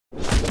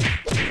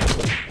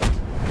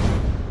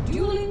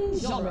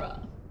genre.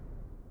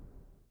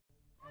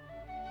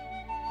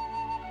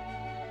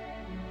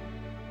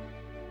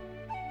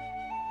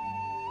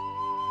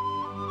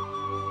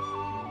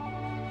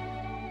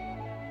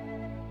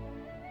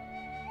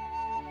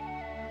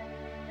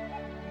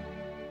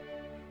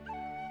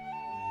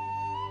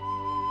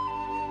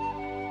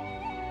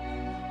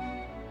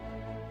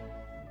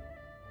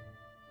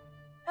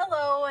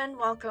 Hello and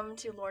welcome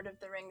to Lord of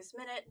the Rings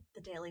Minute,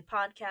 the daily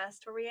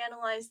podcast where we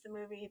analyze the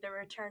movie The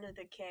Return of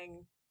the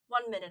King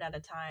 1 minute at a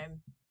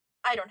time.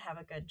 I don't have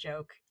a good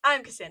joke.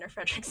 I'm Cassandra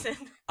Fredrickson.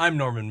 I'm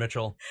Norman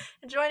Mitchell.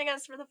 And joining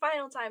us for the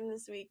final time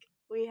this week,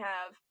 we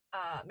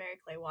have Mary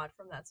Clay Watt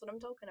from That's What I'm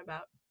Talking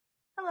About.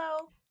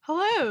 Hello.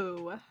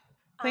 Hello.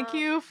 Thank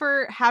you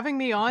for having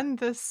me on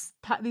these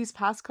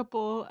past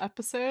couple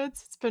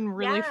episodes. It's been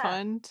really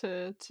fun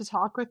to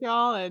talk with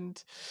y'all,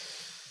 and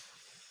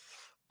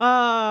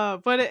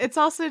but it's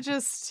also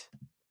just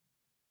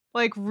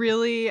like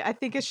really, I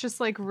think it's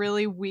just like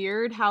really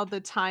weird how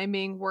the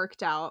timing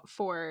worked out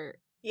for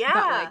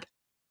that, like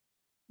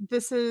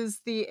this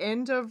is the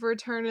end of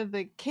Return of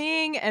the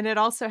King, and it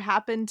also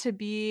happened to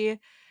be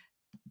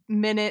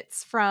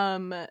minutes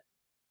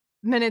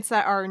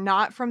that are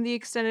not from the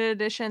extended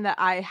edition that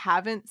I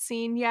haven't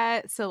seen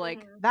yet. So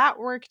like that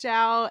worked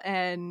out,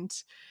 and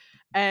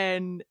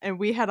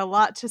we had a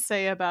lot to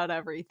say about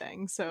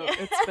everything. So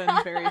it's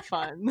been very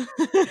fun.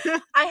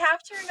 I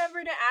have to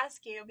remember to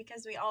ask you,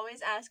 because we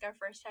always ask our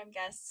first time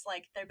guests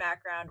like their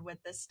background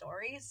with this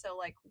story. So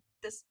like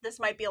this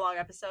might be a long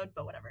episode,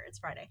 but whatever, it's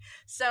Friday.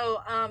 So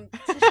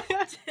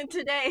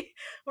today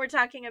we're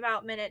talking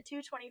about minute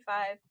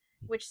 225,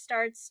 which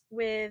starts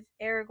with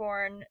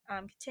Aragorn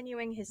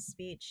continuing his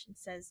speech. It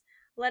says,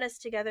 "Let us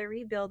together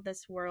rebuild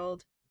this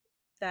world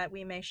that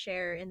we may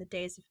share in the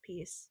days of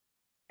peace."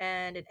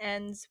 And it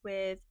ends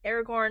with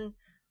Aragorn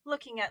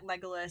looking at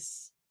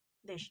Legolas.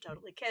 They should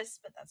totally kiss,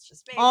 but that's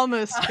just me.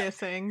 Almost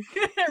kissing.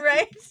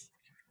 Right?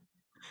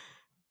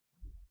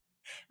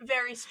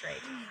 Very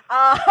straight.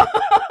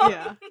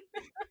 Yeah.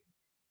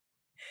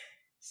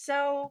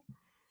 So,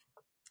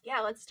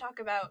 yeah, let's talk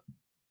about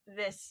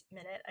this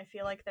minute. I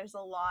feel like there's a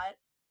lot.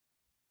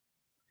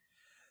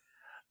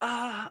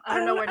 I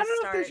don't know where to start.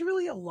 Know if there's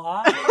really a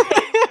lot.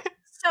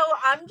 So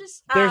I'm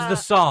just there's the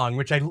song,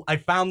 which I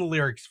found the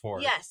lyrics for.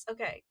 Yes,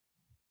 okay.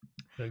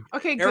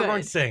 Okay, Aragorn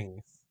good.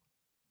 sings.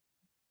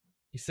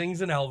 He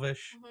sings in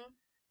Elvish,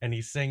 and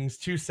he sings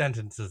two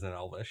sentences in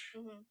Elvish.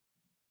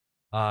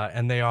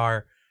 And they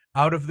are,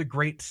 "Out of the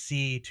great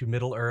sea to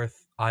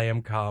Middle-earth I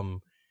am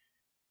come.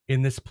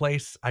 In this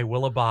place I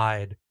will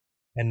abide,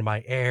 and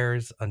my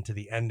heirs unto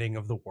the ending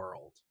of the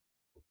world."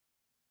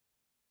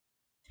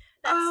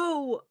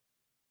 Oh,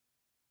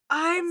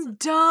 I'm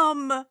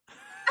dumb.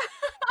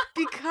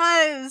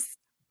 Because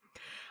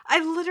I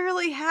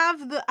literally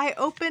I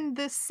opened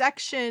this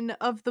section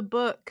of the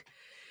book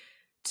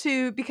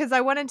because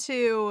I wanted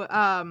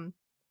to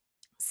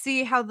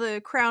see how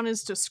the crown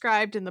is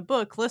described in the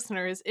book.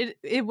 Listeners,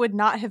 it would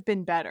not have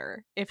been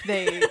better if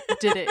they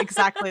did it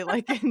exactly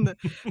like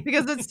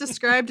because it's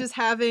described as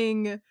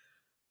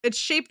it's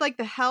shaped like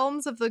the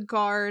helms of the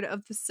guard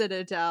of the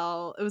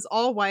citadel. It was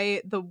all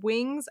white. The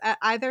wings at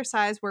either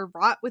side were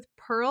wrought with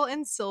pearl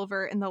and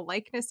silver in the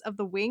likeness of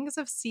the wings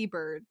of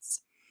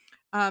seabirds.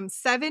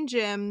 7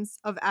 gems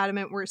of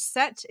adamant were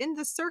set in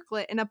the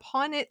circlet, and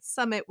upon its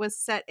summit was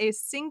set a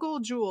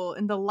single jewel,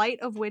 in the light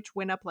of which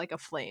went up like a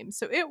flame.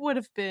 So it would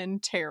have been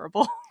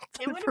terrible.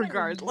 It would have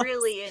been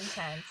really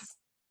intense.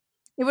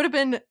 It would have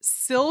been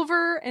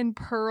silver and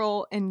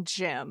pearl and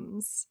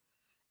gems.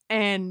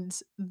 And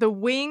the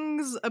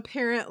wings,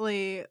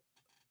 apparently,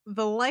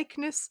 the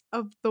likeness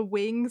of the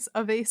wings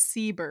of a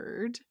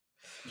seabird.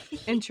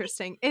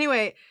 Interesting.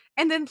 Anyway,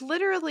 and then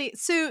literally,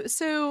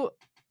 so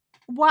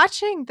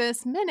watching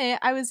this minute,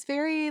 I was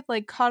very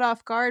like caught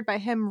off guard by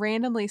him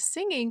randomly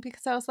singing,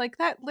 because I was like,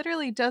 that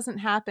literally doesn't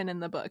happen in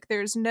the book.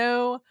 There's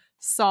no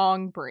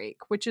song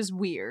break, which is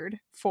weird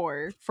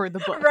for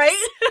the book,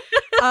 right?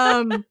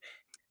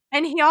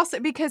 And he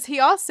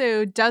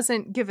also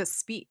doesn't give a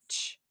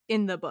speech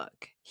in the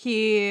book.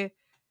 He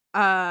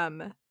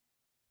let's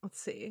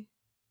see,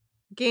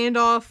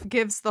 Gandalf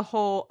gives the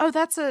whole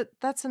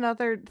that's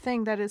another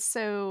thing that is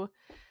so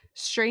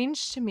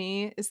strange to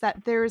me, is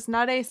that there is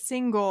not a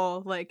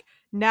single like,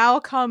 "Now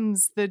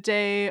comes the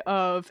day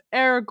of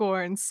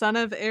Aragorn, son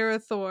of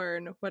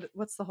Arathorn."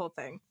 What's the whole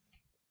thing?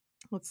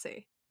 Let's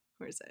see.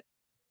 Where is it?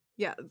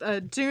 Yeah,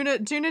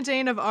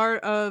 Dunedain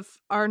of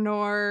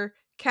Arnor,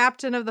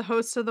 captain of the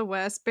host of the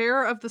west,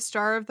 bearer of the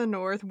star of the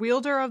north,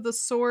 wielder of the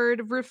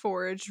sword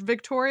reforged,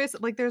 victorious.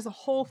 Like, there's a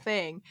whole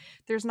thing.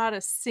 There's not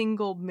a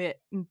single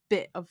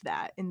bit of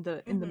that in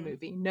the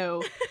movie.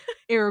 No,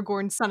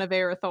 Aragorn, son of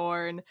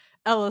Arathorn,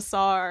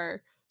 Elisar,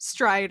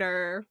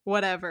 Strider,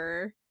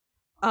 whatever.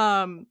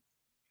 And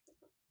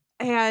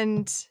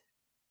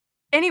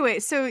anyway,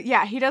 so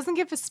yeah, he doesn't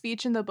give a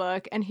speech in the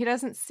book, and he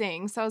doesn't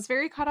sing. So I was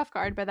very caught off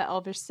guard by the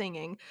Elvish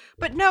singing.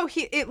 But no,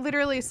 it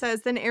literally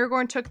says, "Then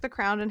Aragorn took the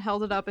crown and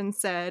held it up and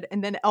said,"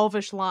 and then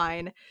Elvish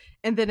line,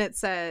 and then it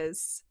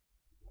says,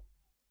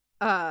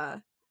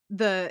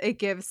 it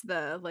gives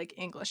the like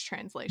English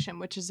translation,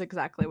 which is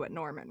exactly what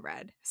Norman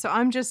read. So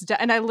I'm just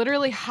and I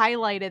literally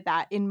highlighted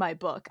that in my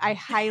book. I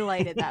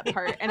highlighted that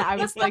part and I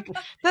was like,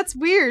 that's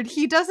weird.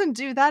 He doesn't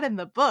do that in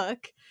the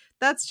book.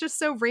 That's just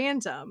so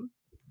random.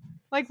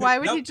 Like, why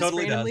would he just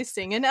totally randomly does.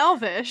 sing in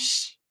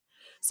Elvish?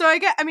 So I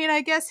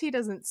guess he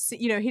doesn't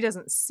he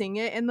doesn't sing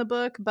it in the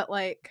book, but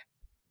like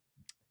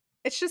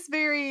it's just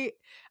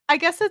I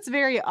guess it's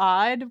very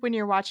odd when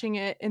you're watching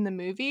it in the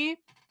movie,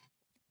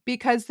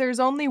 because there's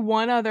only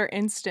one other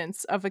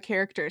instance of a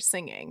character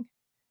singing.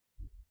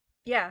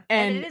 Yeah.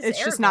 And it is it's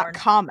Aragorn. just not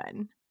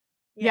common.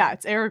 Yeah,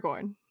 it's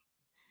Aragorn.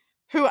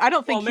 Who I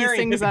don't think he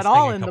sings at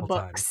all in the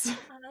books.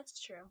 Oh,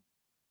 that's true.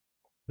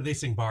 But they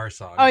sing bar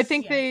songs. Oh, I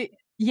think they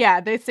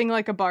sing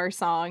like a bar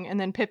song, and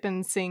then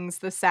Pippin sings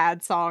the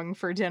sad song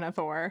for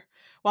Denethor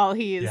while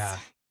he's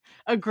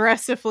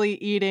aggressively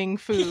eating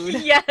food.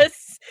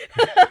 Yes.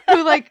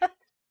 Who, like,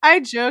 I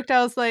joked,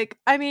 I was like,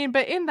 I mean,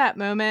 but in that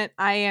moment,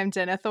 I am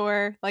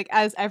Denethor. Like,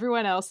 as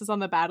everyone else is on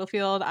the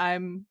battlefield,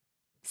 I'm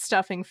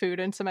stuffing food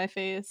into my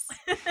face.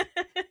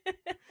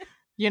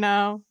 You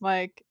know,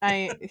 like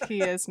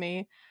he is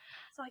me.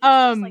 So I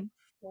guess there's like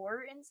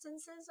 4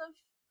 instances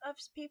of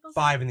people.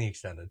 5 in the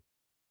extended.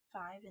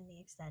 5 in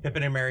the extended.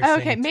 Pippin and Merry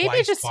sing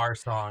twice bar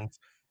songs.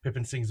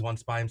 Pippin sings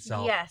once by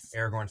himself. Yes.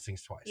 Aragorn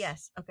sings twice.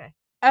 Yes. Okay.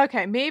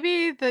 Okay,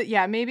 maybe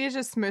it's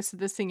just most of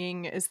the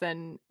singing is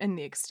then in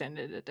the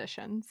extended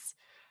editions.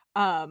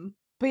 But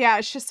yeah,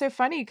 it's just so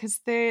funny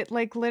because they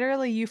like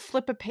literally you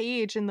flip a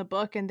page in the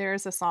book and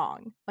there's a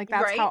song. Like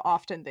that's how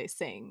often they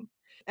sing.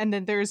 And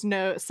then there's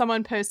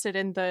someone posted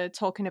in the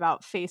Tolkien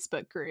About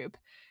Facebook group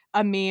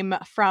a meme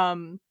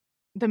from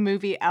the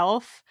movie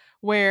Elf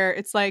where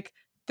it's like,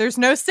 there's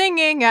no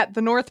singing at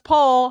the North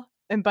Pole.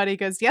 And Buddy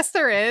goes, yes,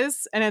 there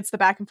is. And it's the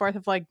back and forth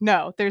of like,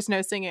 no, there's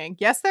no singing.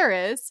 Yes, there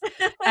is.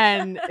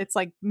 And it's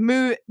like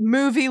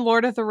movie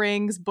Lord of the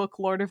Rings, book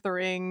Lord of the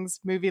Rings,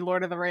 movie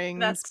Lord of the Rings,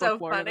 that's book so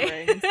Lord funny. of the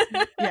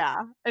Rings.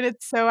 Yeah. And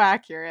it's so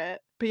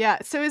accurate. But yeah,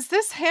 so is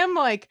this him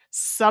like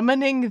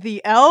summoning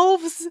the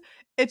elves?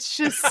 It's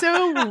just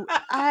so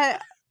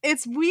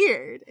it's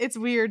weird. It's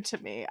weird to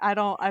me. I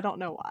don't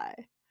know why.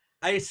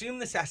 I assume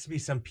this has to be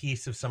some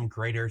piece of some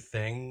greater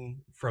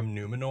thing from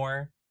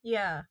Numenor.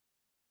 Yeah.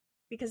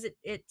 Because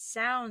it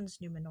sounds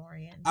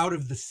Numenorean. Out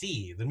of the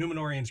sea. The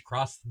Numenorians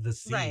crossed the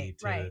sea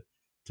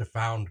to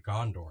found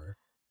Gondor.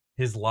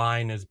 His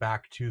line is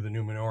back to the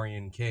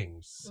Numenorian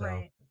kings.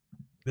 So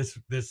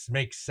this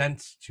makes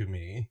sense to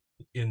me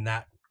in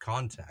that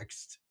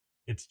context.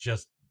 It's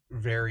just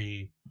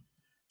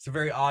it's a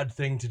very odd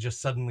thing to just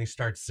suddenly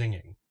start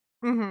singing.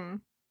 Mm-hmm.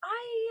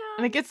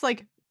 And it gets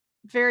like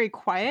very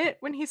quiet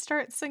when he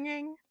starts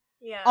singing.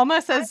 Yeah.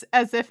 Almost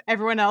as if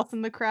everyone else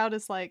in the crowd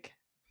is like,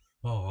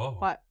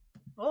 what?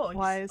 Oh,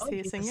 why is he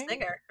he's singing? A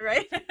singer,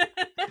 right?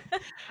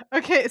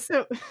 Okay,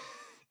 so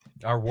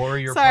our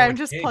warrior. Sorry, I'm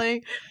just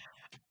playing.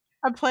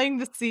 I'm playing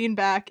the scene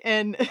back,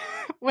 and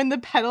when the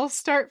petals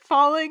start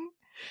falling,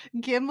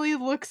 Gimli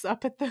looks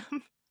up at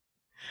them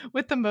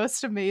with the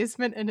most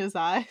amazement in his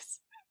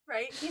eyes.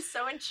 Right, he's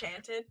so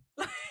enchanted.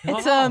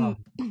 It's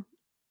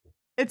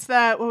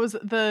that what was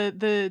it?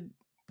 The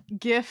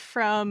GIF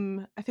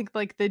from I think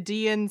like the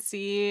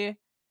DNC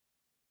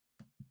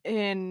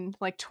in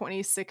like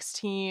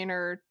 2016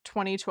 or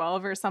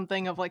 2012 or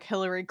something of like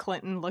Hillary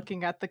Clinton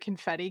looking at the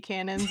confetti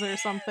cannons or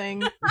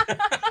something.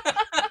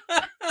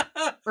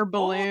 Or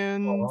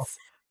balloons.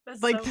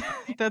 That's like so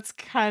that's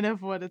kind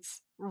of what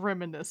it's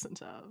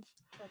reminiscent of.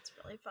 That's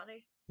really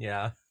funny.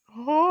 Yeah.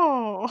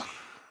 Oh.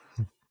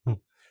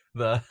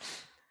 Where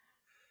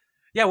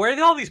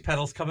are all these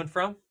petals coming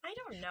from? I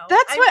don't know.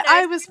 That's what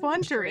I was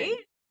wondering.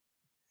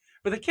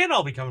 But they can't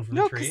all be coming from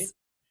the tree.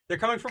 They're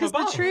coming from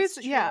above. The trees,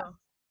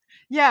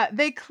 yeah,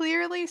 they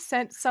clearly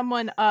sent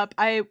someone up.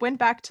 I went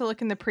back to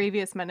look in the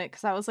previous minute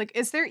because I was like,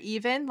 is there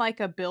even like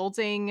a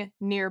building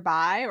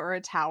nearby or a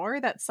tower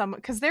that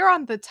because they're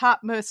on the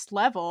topmost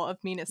level of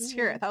Minas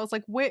Tirith. I was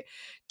like, wait,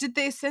 did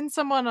they send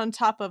someone on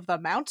top of the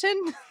mountain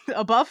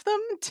above them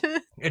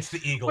to? It's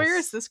the eagles. Where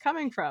is this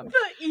coming from?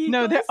 The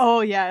eagles. No,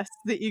 oh yes,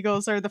 the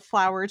eagles are the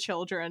flower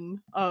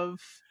children of.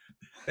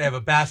 They have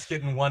a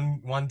basket in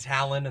one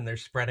talon, and they're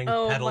spreading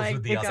petals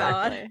with the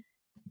other.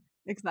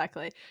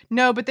 Exactly.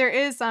 No, but there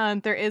is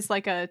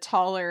like a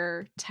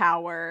taller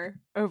tower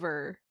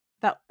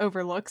that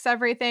overlooks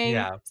everything.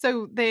 Yeah.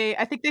 So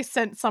I think they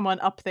sent someone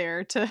up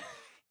there to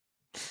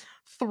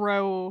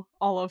throw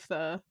all of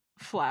the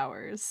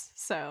flowers.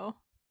 So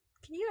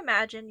can you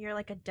imagine you're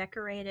like a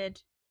decorated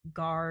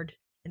guard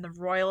in the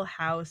royal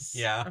house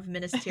of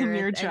Minas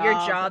Tirith and your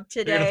job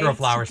today? You're gonna throw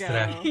flowers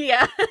today.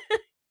 Yeah.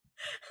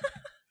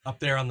 Up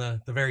there on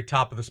the very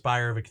top of the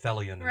spire of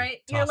Ithilien. Right.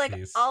 You're like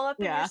all up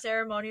in your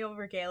ceremonial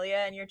regalia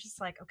and you're just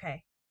like,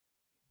 okay,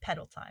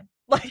 petal time.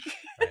 Like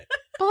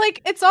But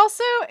like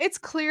it's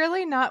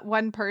clearly not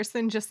one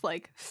person just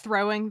like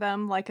throwing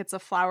them like it's a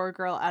flower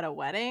girl at a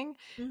wedding.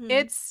 Mm-hmm.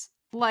 It's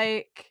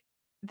like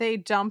they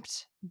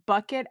dumped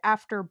bucket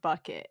after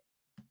bucket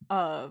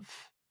of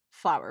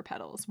flower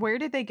petals. Where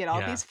did they get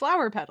all these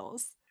flower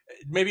petals?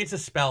 Maybe it's a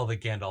spell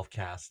that Gandalf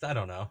cast. I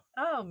don't know.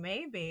 Oh,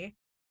 maybe.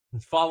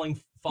 It's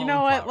falling You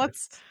know what?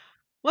 flowers.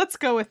 Let's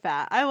go with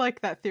that. I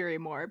like that theory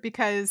more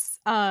because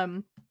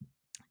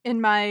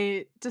in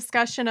my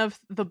discussion of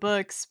the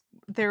books,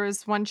 there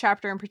was one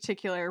chapter in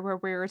particular where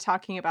we were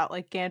talking about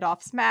like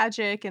Gandalf's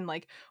magic and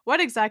like what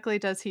exactly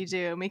does he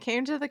do? And we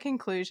came to the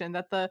conclusion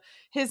that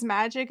his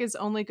magic is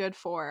only good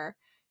for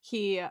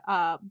he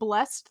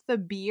blessed the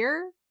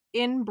beer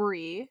in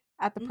Bree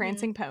at the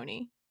Prancing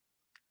Pony.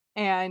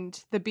 And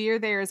the beer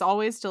there is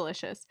always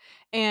delicious.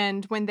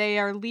 And when they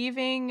are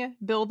leaving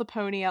Bill the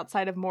pony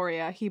outside of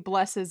Moria, he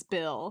blesses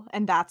Bill,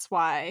 and that's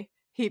why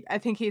I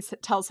think he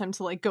tells him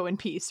to like go in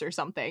peace or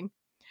something.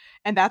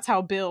 And that's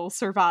how Bill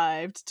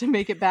survived to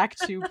make it back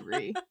to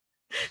Bree.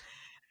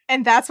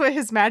 And that's what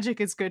his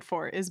magic is good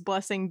for, is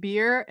blessing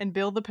beer and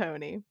Bill the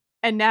pony.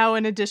 And now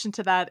in addition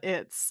to that,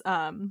 it's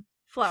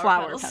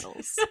flower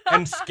petals.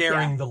 And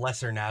scaring the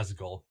lesser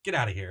Nazgul. Get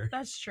out of here.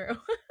 That's true.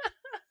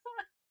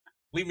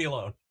 Leave me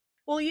alone.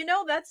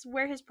 Well, that's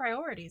where his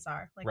priorities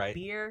are. Like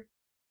beer,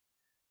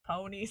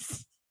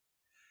 ponies,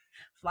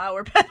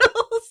 flower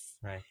petals.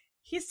 Right.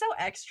 He's so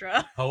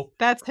extra. Hope.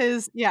 That's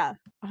his,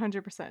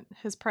 100%.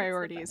 His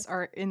priorities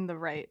are in the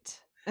right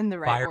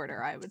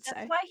order, I would say.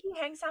 That's why he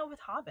hangs out with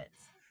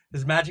hobbits.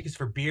 His magic is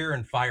for beer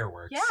and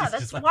fireworks. Yeah,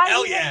 that's why.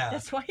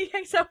 That's why he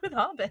hangs out with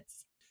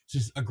hobbits.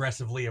 Just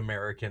aggressively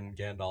American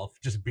Gandalf,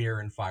 just beer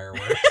and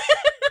fireworks.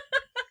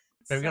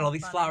 But we got all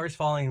these flowers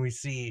falling, and we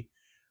see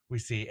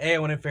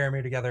Éowyn and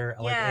Faramir together.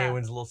 I like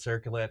Éowyn's little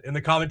circlet. In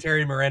the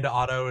commentary, Miranda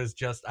Otto is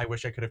just, I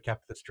wish I could have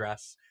kept this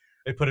dress.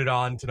 They put it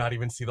on to not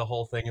even see the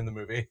whole thing in the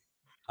movie.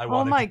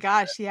 Oh my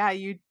gosh, yeah,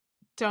 you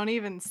don't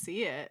even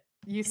see it.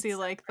 You see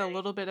like so the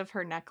little bit of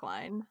her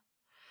neckline.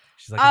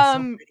 She's like, it's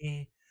so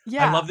pretty.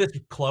 Yeah. I love this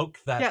cloak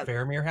that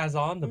Faramir has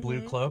on, the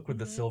blue cloak with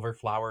the silver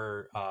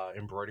flower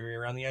embroidery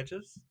around the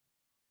edges.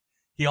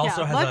 He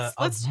also has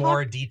a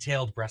more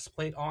detailed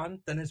breastplate on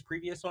than his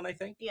previous one, I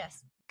think.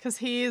 Yes. Because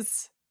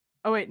he's...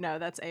 Oh, wait, no,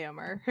 that's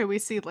Éomer, who we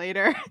see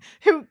later.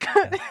 Who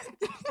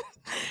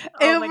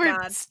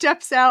Éomer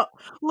steps out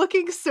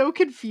looking so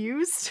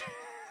confused.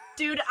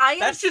 Dude,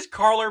 that's just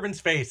Carl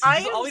Urban's face.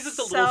 He's always just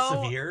a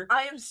little severe.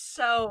 I am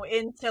so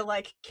into,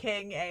 like,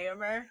 King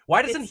Éomer.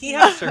 Why doesn't he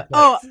have a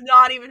circlet? It's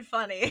not even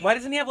funny. Why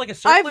doesn't he have, like, a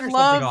circlet or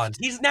something on?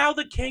 He's now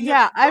the king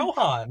of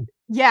Rohan.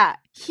 Yeah,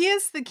 he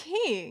is the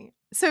king.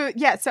 So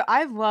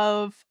I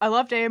loved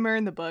Éomer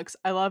in the books.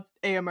 I loved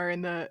Éomer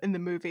in the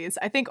movies.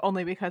 I think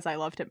only because I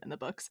loved him in the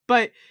books.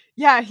 But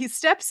yeah, he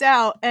steps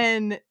out,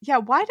 and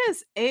why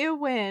does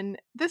Éowyn?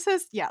 This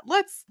is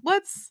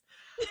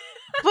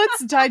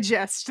let's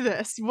digest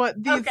this. What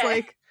these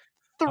like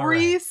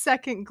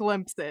 3-second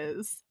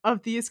glimpses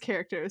of these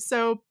characters.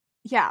 So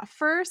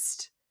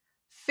first,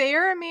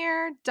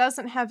 Faramir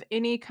doesn't have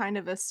any kind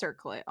of a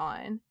circlet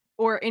on.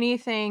 Or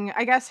anything.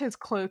 I guess his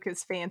cloak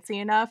is fancy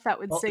enough that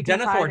would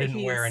signify Denethor that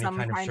didn't wear any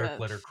kind of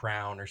circlet or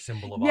crown or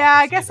symbol of office.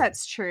 I guess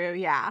that's true.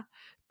 Yeah,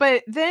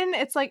 but then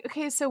it's like,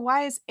 okay, so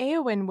why is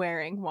Éowyn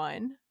wearing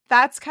one?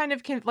 That's kind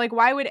of like,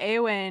 why would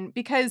Éowyn?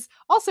 Because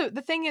also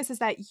the thing is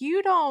that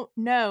you don't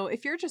know,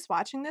 if you're just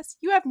watching this,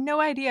 you have no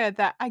idea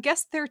that I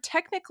guess they're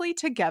technically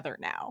together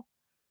now.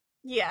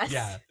 Yes.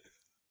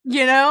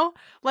 Yeah.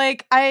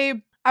 Like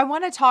I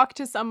want to talk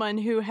to someone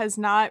who has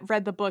not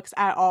read the books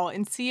at all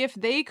and see if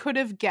they could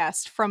have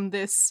guessed from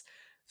this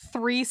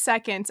 3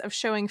 seconds of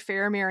showing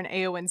Faramir and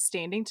Éowyn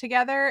standing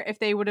together, if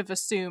they would have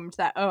assumed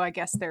that, I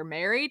guess they're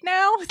married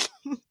now.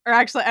 Or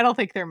actually, I don't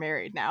think they're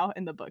married now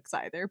in the books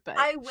either. But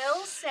I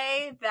will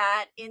say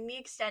that in the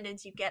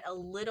extendeds, you get a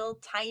little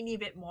tiny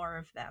bit more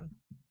of them.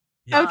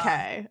 Yeah.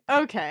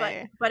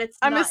 Okay. But it's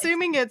I'm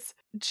assuming it's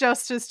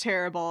just as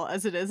terrible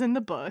as it is in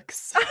the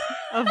books.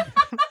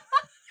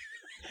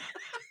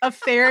 Of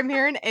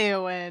Faramir and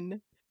Éowyn,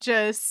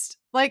 just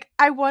like,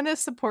 I want to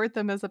support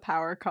them as a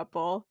power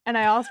couple, and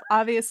I also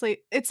obviously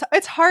it's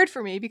hard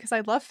for me because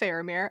I love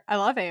Faramir, I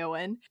love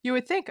Éowyn. You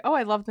would think,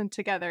 I love them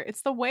together.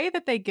 It's the way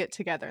that they get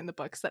together in the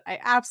books that I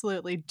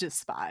absolutely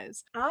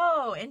despise.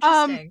 Oh,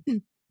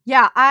 interesting.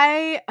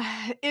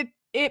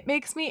 It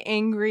makes me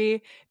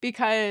angry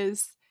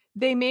because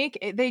they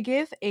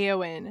give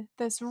Éowyn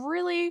this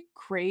really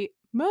great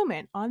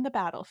moment on the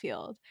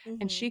battlefield,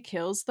 and she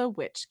kills the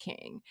Witch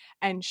King,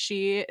 and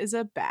she is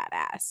a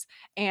badass,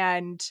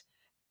 and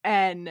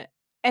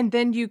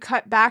then you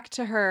cut back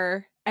to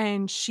her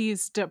and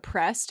she's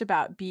depressed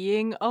about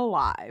being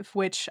alive,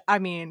 which I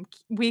mean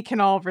we can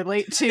all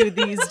relate to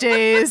these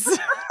days.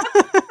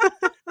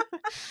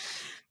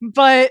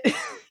 But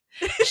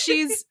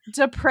she's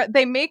depressed.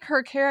 They make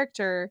her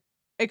character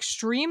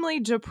extremely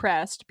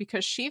depressed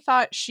because she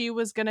thought she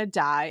was gonna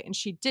die and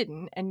she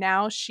didn't, and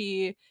now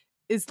she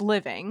is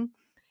living.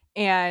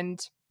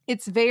 And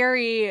it's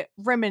very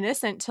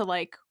reminiscent to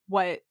like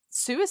what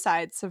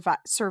suicide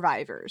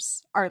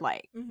survivors are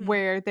like,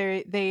 where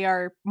they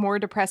are more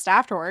depressed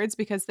afterwards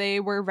because they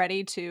were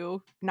ready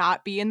to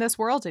not be in this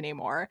world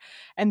anymore,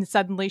 and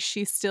suddenly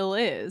she still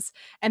is.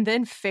 And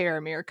then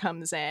Faramir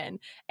comes in,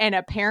 and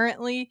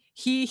apparently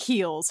he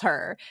heals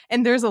her,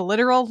 and there's a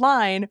literal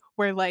line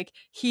where like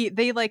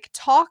they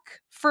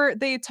talk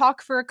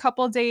for a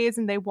couple days,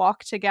 and they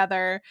walk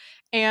together,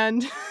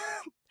 and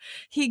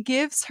he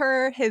gives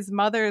her his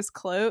mother's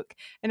cloak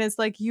and is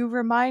like, you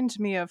remind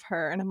me of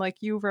her. And I'm like,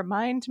 you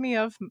remind me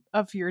of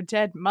your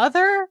dead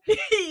mother?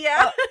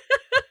 Yeah.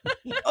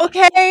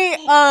 Okay.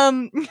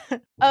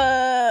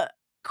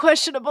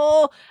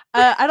 Questionable.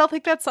 I don't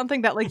think that's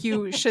something that like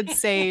you should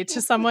say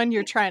to someone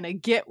you're trying to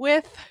get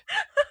with.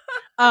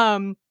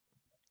 And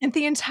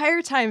the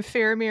entire time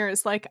Faramir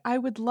is like, I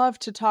would love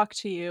to talk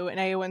to you. And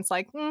Eowyn's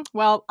like,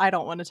 well, I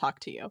don't want to talk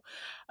to you.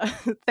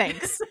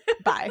 Thanks.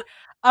 Bye.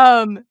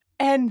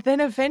 And then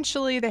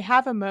eventually they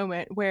have a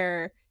moment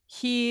where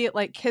he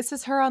like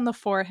kisses her on the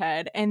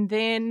forehead, and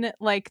then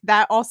like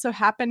that also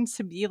happens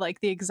to be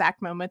like the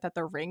exact moment that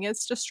the ring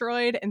is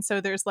destroyed, and so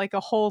there's like a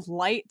whole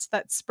light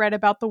that's spread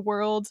about the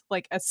world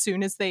like as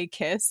soon as they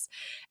kiss.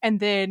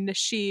 And then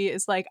she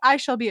is like, I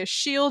shall be a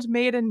shield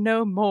maiden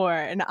no more,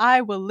 and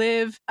I will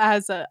live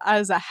as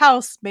a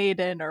house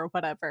maiden or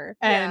whatever.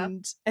 Yeah.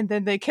 And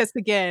then they kiss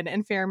again,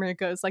 and Faramir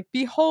goes like,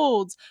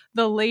 behold,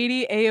 the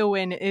Lady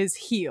Eowyn is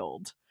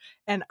healed.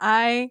 And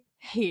I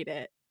hate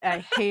it.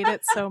 I hate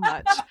it so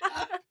much.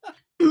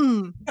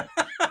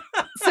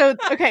 So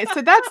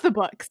that's the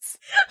books.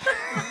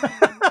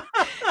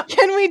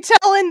 Can we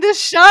tell in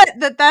this shot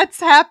that that's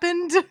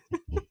happened?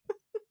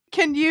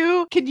 Can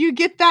you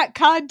get that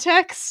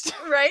context?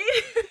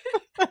 Right?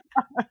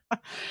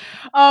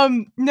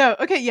 No.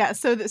 Okay, yeah.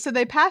 So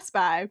they pass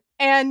by,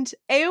 and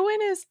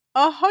Eowyn is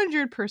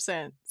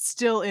 100%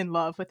 still in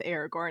love with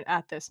Aragorn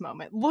at this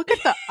moment. Look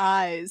at the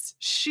eyes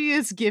she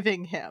is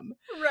giving him.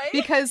 Right?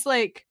 Because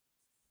like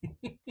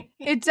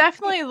it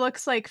definitely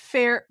looks like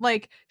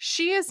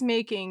she is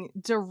making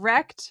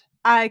direct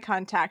eye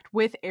contact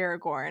with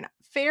Aragorn.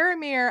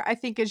 Faramir, I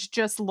think, is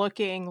just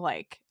looking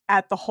like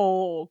at the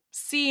whole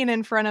scene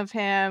in front of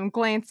him,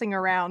 glancing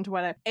around,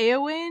 whatever.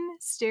 Eowyn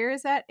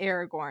stares at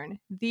Aragorn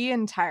the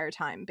entire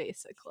time,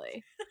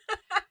 basically.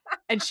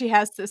 And she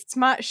has this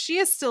smile. She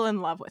is still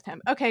in love with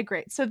him. Okay,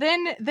 great. So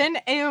then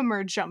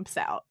Éomer jumps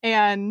out,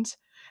 and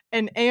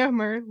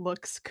Éomer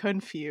looks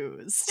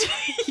confused.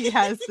 He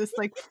has this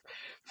like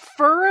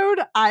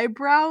furrowed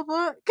eyebrow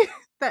look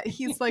that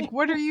he's like,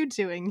 what are you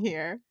doing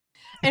here?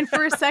 And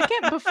for a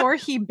second before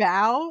he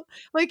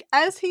like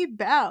as he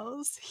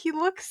bows, he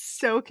looks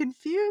so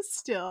confused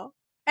still.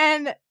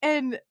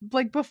 And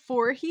like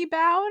before he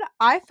bowed,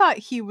 I thought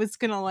he was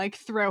gonna like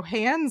throw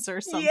hands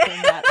or something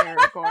at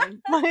Aragorn.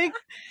 Like,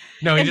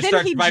 no, he just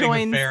starts fighting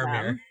with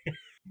Faramir.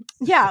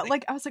 Yeah,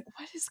 like I was like,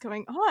 what is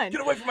going on?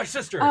 Get away from my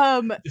sister.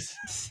 Oh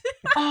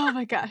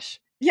my gosh.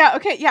 Yeah,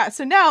 okay, yeah.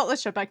 So now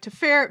let's jump back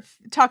to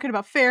talking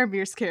about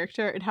Faramir's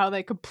character and how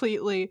they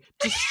completely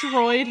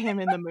destroyed him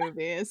in the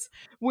movies,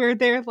 where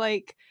they're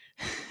like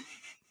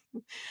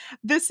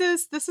this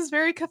is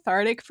very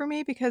cathartic for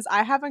me because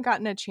I haven't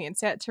gotten a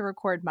chance yet to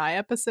record my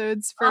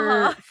episodes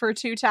for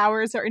Two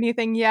Towers or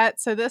anything yet.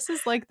 So this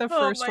is like the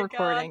first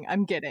recording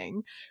I'm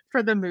getting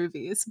for the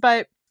movies.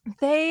 But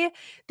they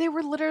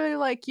were literally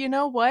like, you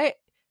know what?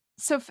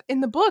 So in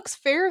the books,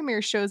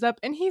 Faramir shows up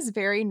and he's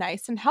very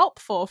nice and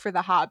helpful for the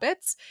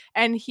hobbits,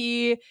 and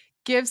he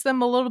gives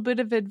them a little bit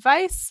of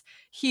advice.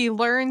 He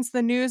learns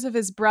the news of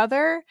his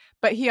brother,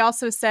 but he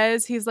also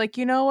says, he's like,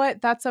 you know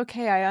what? That's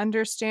okay. I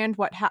understand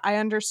what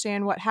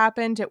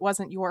happened. It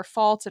wasn't your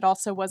fault. It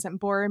also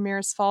wasn't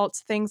Boromir's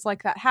fault. Things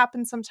like that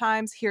happen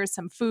sometimes. Here's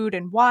some food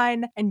and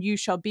wine, and you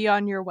shall be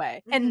on your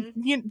way. And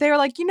they're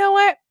like, you know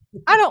what?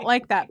 I don't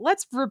like that.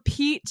 Let's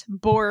repeat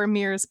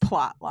Boromir's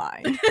plot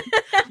line.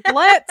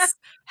 Let's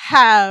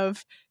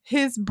have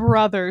his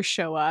brother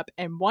show up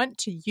and want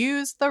to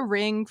use the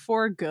ring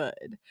for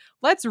good.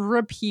 Let's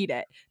repeat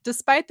it.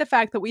 Despite the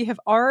fact that we have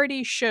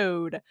already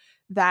showed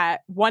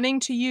that wanting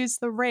to use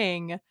the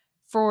ring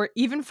for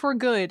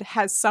good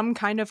has some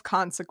kind of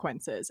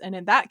consequences. And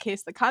in that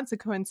case, the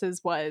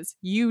consequences was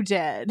you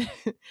dead.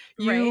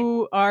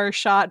 You are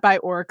shot by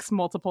orcs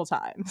multiple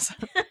times.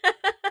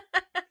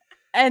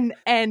 And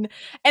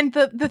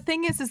the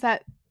thing is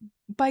that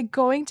by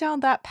going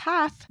down that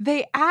path,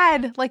 they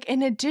add like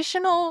an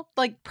additional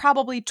like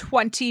probably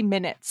 20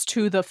 minutes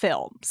to the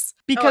films.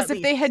 Because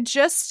if they had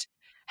just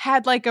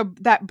had like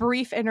that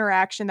brief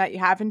interaction that you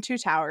have in Two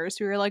Towers,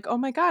 we were like, oh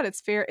my god,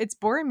 it's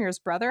Boromir's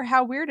brother.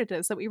 How weird it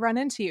is that we run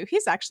into you.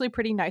 He's actually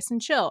pretty nice and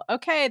chill.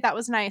 Okay, that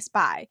was nice.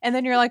 Bye. And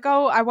then you're like,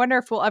 oh, I wonder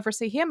if we'll ever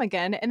see him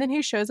again. And then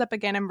he shows up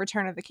again in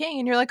Return of the King,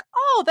 and you're like,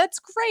 oh, that's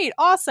great.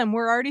 Awesome.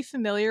 We're already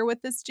familiar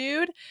with this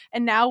dude,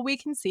 and now we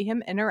can see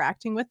him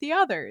interacting with the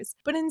others.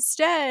 But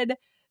instead,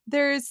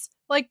 there's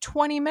like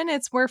 20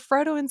 minutes where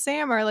Frodo and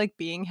Sam are like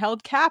being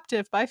held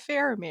captive by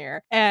Faramir,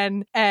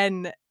 and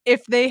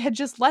if they had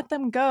just let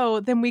them go,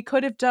 then we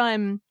could have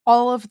done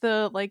all of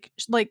the like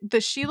the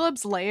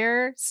Shelob's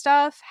lair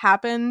stuff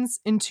happens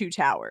in Two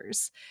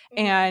Towers,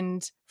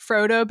 and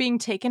Frodo being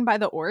taken by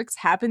the orcs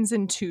happens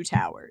in Two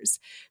Towers.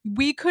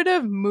 We could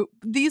have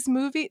these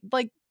movies,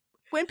 like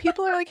when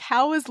people are like,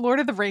 how is Lord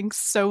of the Rings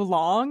so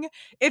long?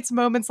 It's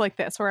moments like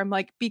this where I'm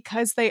like,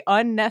 because they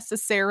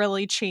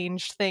unnecessarily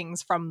changed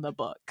things from the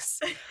books.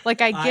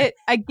 Like I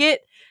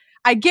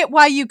get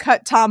why you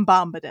cut Tom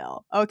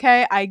Bombadil,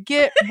 okay? I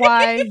get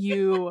why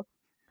you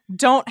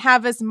don't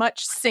have as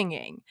much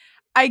singing.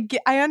 I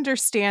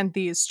understand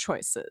these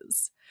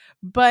choices.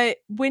 But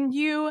when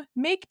you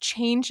make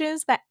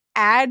changes that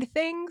add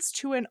things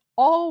to an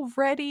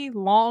already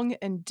long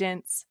and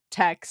dense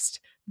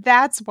text,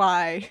 that's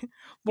why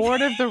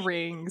Lord of the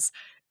Rings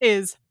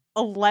is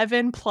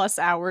 11 plus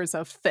hours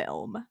of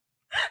film.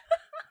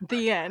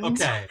 The end.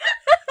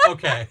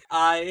 Okay.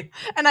 I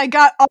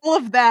got all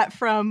of that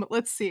from,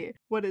 let's see,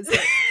 what is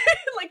it?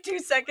 Like 2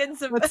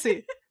 seconds of let's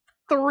see.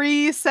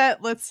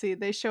 Let's see.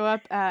 They show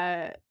up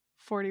at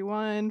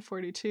 41,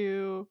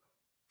 42,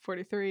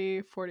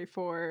 43,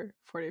 44,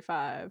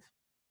 45.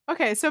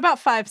 Okay, so about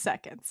 5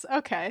 seconds.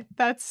 Okay,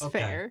 that's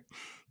fair.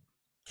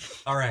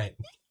 All right.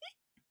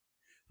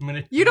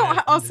 You don't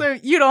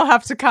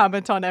have to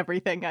comment on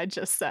everything I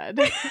just said.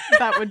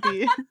 That would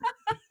be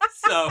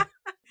so.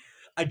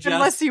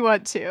 Unless you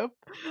want to.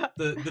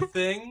 The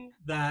thing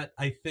that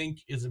I think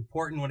is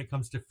important when it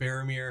comes to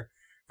Faramir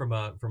from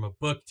a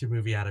book to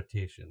movie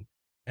adaptation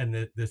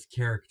and this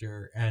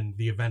character and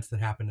the events that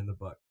happen in the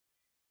book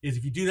is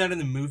if you do that in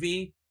the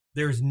movie,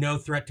 there's no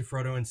threat to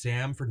Frodo and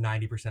Sam for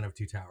 90% of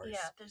Two Towers. Yeah,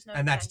 there's no.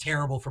 And that's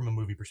terrible from a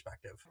movie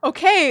perspective.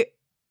 Okay,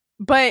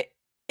 but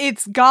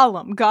it's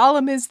Gollum.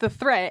 Gollum is the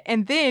threat,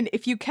 and then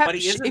if you kept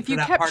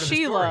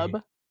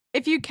Shelob.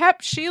 If you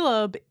kept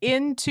Shelob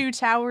in Two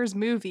Towers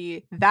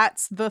movie,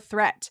 that's the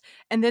threat.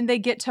 And then they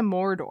get to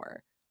Mordor.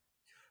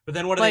 But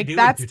then what do they do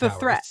that's in Two the Towers?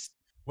 Threat.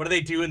 What do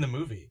they do in the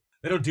movie?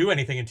 They don't do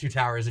anything in Two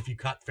Towers if you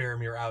cut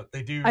Faramir out.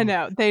 They do. I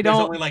know. There's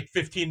only like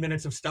 15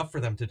 minutes of stuff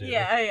for them to do.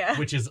 Yeah.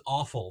 Which is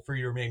awful for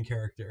your main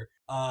character.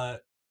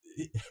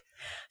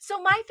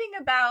 So my thing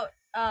about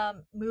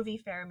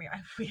movie Faramir,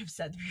 we've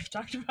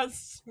talked about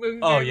this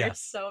movie Faramir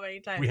so many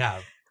times. We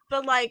have.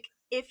 But like,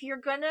 if you're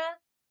gonna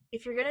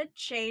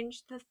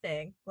change the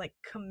thing, like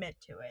commit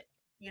to it,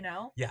 you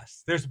know?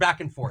 Yes. There's back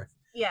and forth.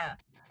 Yeah.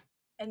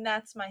 And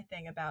that's my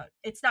thing about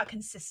it's not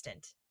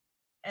consistent.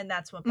 And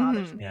that's what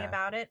bothers me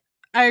about it.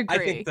 I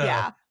agree.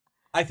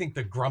 I think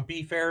the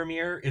grumpy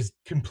Faramir is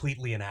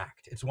completely an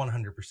act. It's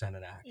 100%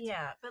 an act.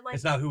 Yeah, but like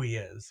it's not who he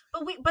is.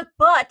 But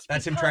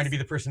that's him trying to be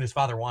the person his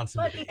father wants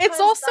him to be. It's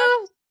also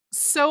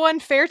so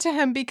unfair to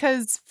him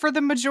because for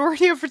the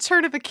majority of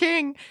Return of the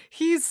King,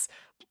 he's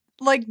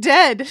like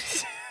dead.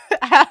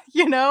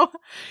 You know,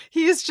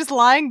 he's just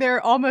lying there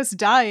almost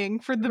dying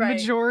for the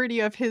majority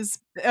of his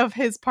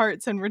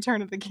parts in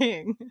Return of the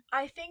King.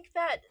 I think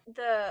that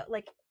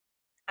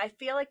I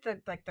feel like the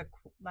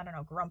I don't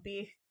know,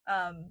 grumpy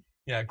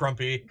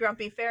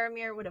grumpy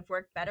Faramir would have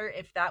worked better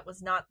if that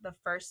was not the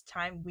first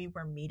time we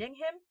were meeting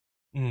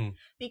him.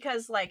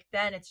 Because like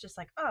then it's just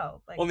like,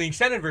 oh, like, well, in the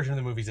extended version of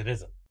the movies it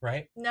isn't,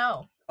 right?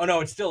 No. Oh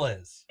no, it still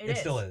is. It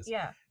still is.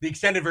 Yeah. The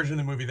extended version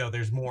of the movie though,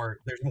 there's more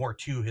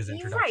to his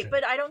introduction. Right,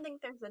 but I don't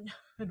think there's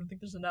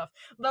enough.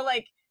 But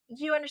like,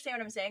 you understand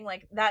what I'm saying?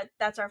 Like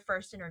that's our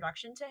first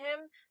introduction to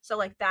him. So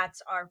like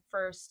that's our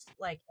first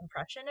like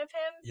impression of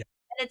him. Yeah.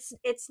 And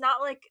it's not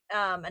like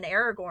an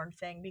Aragorn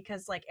thing,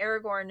 because like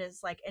Aragorn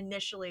is like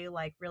initially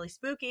like really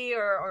spooky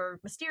or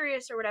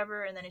mysterious or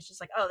whatever, and then it's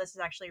just like, oh, this is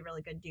actually a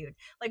really good dude.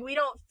 Like we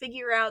don't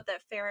figure out that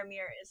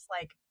Faramir is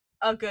like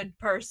a good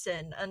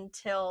person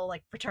until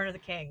like Return of the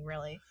King,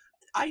 really.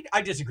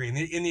 I disagree.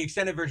 In the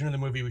extended version of the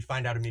movie, we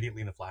find out immediately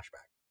in the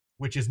flashback,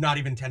 which is not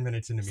even 10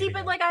 minutes into meeting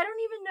but him. like I don't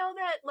even know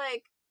that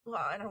like,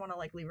 well, I don't want to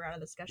like leave her out of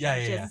the discussion.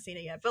 Yeah, she hasn't seen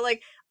it yet, but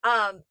like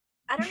I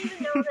don't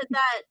even know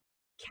that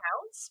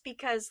counts,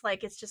 because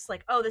like it's just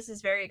like, oh, this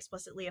is very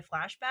explicitly a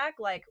flashback,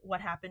 like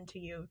what happened to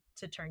you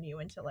to turn you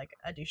into like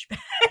a douchebag.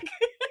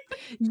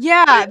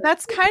 Yeah,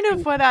 that's kind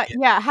of what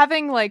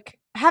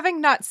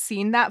having not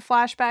seen that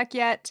flashback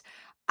yet,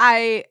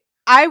 I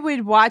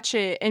would watch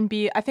it and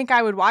be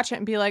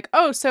like,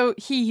 oh, so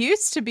he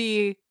used to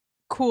be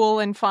cool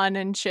and fun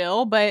and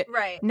chill, but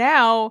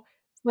now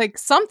like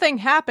something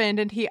happened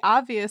and he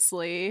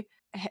obviously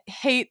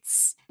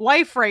hates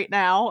life right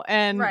now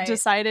and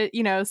decided,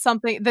 you know,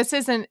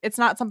 it's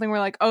not something where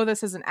like, oh,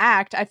 this is an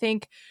act. I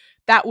think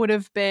that would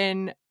have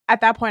been, at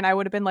that point I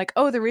would have been like,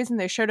 oh, the reason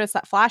they showed us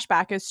that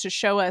flashback is to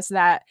show us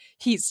that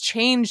he's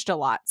changed a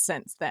lot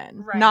since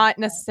then, not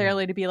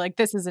necessarily to be like,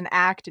 this is an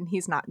act and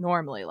he's not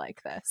normally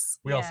like this.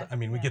 We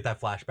get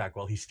that flashback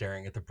while he's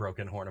staring at the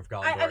broken horn of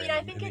Gondor.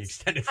 I think the it's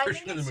extended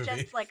version of the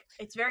movie. Just like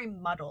it's very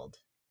muddled.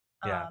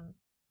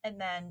 And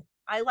then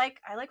I like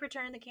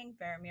Return of the King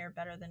Faramir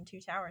better than Two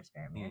Towers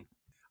Faramir.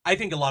 I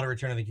think a lot of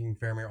Return of the King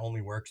Faramir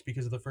only works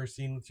because of the first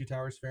scene with Two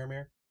Towers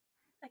Faramir.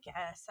 I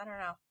guess. I don't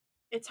know.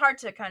 It's hard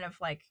to kind of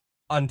like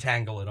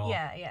untangle it all.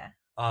 Yeah.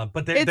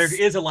 But there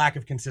is a lack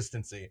of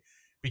consistency.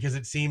 because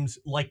it seems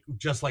like,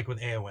 just like with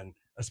Éowyn,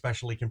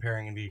 especially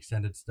comparing in the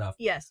extended stuff,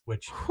 yes,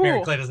 which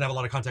Mary Clay doesn't have a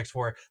lot of context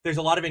for, there's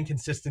a lot of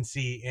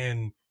inconsistency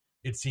in,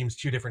 it seems,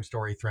 two different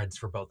story threads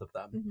for both of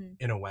them,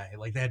 in a way.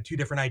 Like, they had two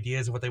different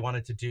ideas of what they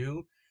wanted to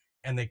do,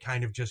 and they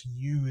kind of just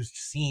used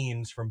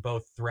scenes from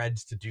both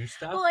threads to do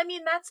stuff. Well, I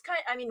mean,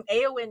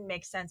 Éowyn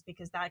makes sense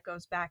because that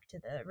goes back to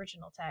the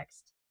original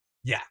text.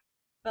 Yeah.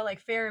 But,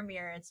 like,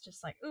 Faramir, it's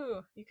just like,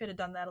 ooh, you could have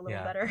done that a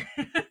little better.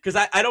 Because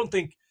I don't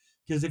think,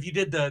 because if you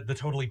did the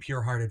totally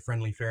pure-hearted,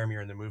 friendly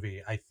Faramir in the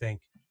movie, I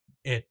think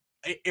it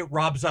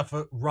robs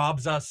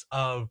us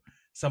of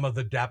some of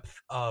the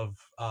depth of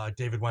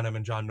David Wenham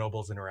and John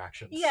Noble's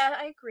interactions. Yeah,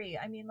 I agree.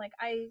 I mean, like,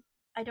 I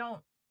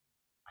don't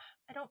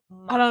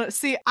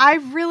see. I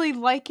really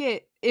like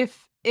it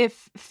if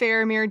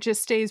Faramir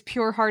just stays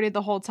pure-hearted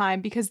the whole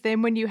time, because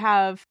then when you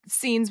have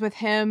scenes with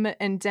him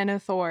and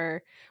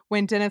Denethor,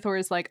 when Denethor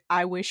is like,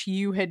 "I wish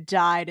you had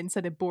died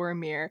instead of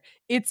Boromir,"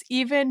 it's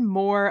even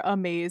more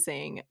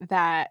amazing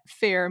that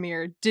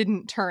Faramir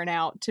didn't turn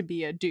out to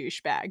be a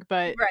douchebag.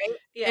 But right,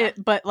 yeah.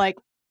 But like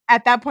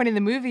at that point in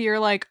the movie, you're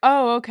like,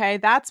 "Oh, okay,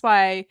 that's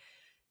why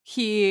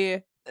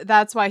he's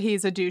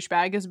a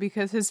douchebag, is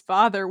because his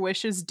father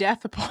wishes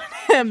death upon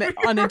him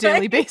on a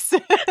daily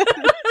basis."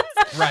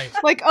 Right.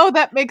 Like, oh,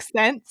 that makes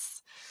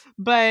sense.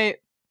 But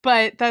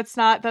that's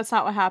not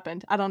what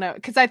happened. I don't know,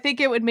 because I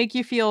think it would make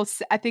you feel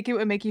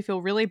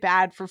really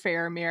bad for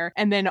Faramir,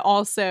 and then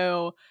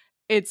also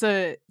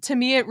to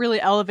me it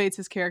really elevates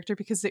his character,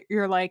 because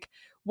you're like,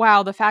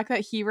 wow, the fact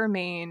that he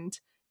remained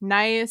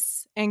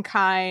nice and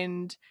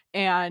kind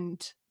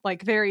and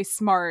like very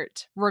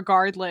smart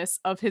regardless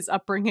of his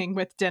upbringing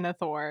with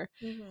Denethor.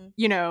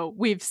 You know,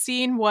 we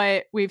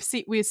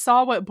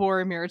saw what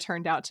Boromir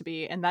turned out to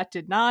be, and that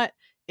did not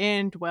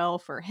end well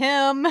for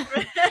him.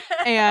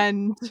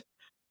 and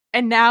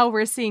now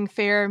we're seeing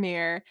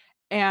Faramir,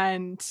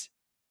 and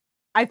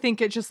I think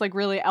it just like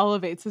really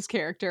elevates his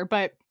character.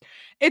 But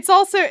it's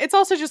also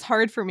just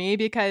hard for me,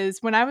 because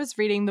when I was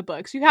reading the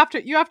books, you have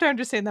to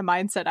understand the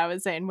mindset I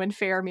was in when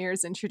Faramir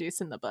is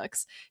introduced in the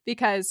books,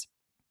 because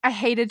I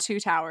hated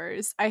Two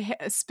Towers.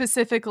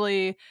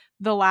 Specifically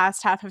the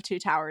last half of Two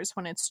Towers,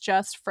 when it's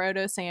just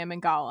Frodo, Sam,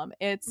 and Gollum.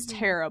 It's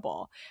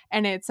terrible.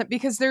 And it's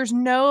because there's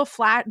no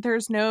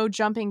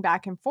jumping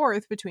back and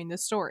forth between the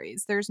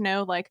stories. There's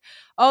no like,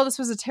 oh, this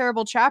was a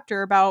terrible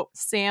chapter about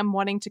Sam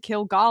wanting to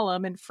kill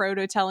Gollum and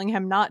Frodo telling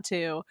him not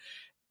to.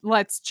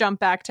 Let's jump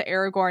back to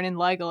Aragorn and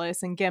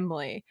Legolas and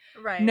Gimli.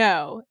 Right.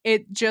 No,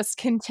 it just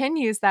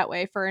continues that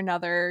way for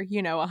another,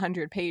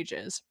 100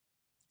 pages.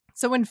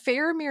 So when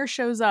Faramir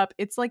shows up,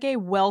 it's like a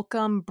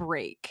welcome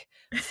break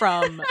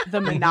from the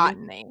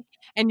monotony.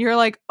 And you're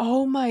like,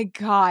 oh my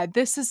God,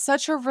 this is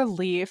such a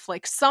relief.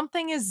 Like,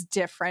 something is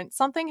different.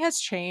 Something has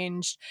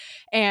changed.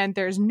 And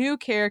there's new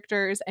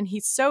characters, and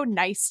he's so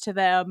nice to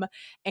them.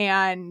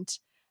 And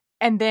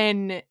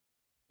then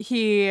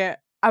I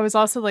was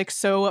also like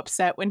so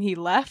upset when he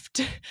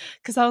left,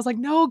 because I was like,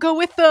 no, go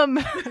with them.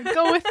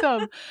 Go with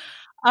them.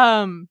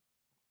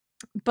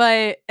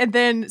 And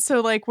then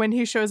so like when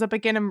he shows up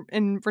again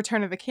in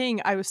Return of the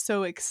King, I was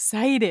so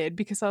excited,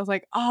 because I was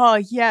like, oh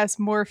yes,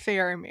 more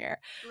Faramir.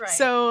 Right.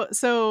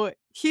 So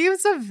he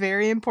was a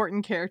very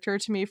important character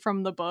to me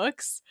from the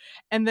books,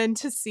 and then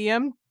to see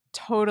him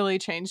totally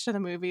change to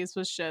the movies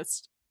was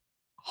just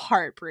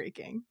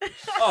heartbreaking.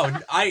 Oh,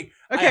 I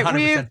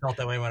 100% felt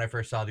that way when I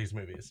first saw these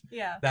movies.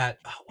 Yeah. That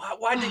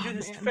why did they do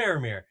this to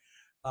Faramir?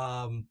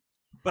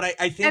 But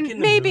I think and in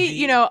the maybe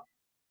movie,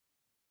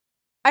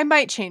 I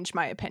might change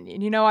my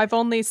opinion. I've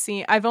only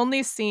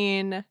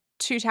seen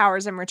Two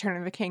Towers and Return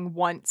of the King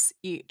once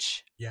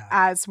each. Yeah.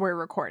 As we're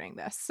recording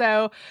this.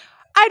 So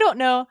I don't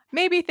know.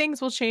 Maybe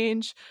things will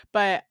change,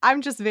 but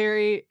I'm just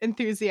very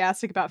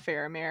enthusiastic about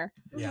Faramir.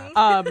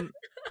 Yeah.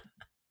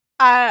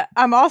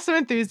 I'm also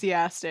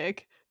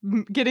enthusiastic,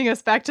 getting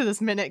us back to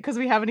this minute, because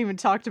we haven't even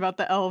talked about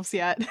the elves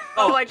yet.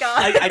 Oh my God.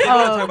 I did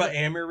want to talk about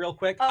Éomer real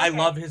quick. Okay. I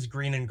love his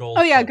green and gold.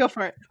 Oh yeah, go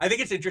for it. I think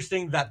it's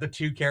interesting that the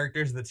two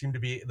characters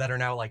that are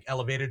now like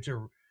elevated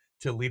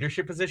to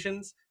leadership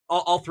positions,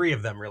 all three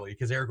of them really,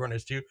 because Aragorn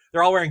is too,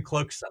 they're all wearing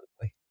cloaks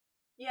suddenly.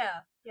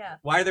 Yeah.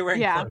 Why are they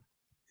wearing cloaks?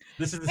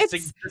 This is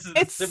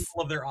the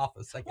symbol of their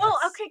office, I guess. Well,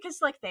 okay, because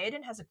like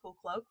Theoden has a cool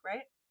cloak,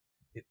 right?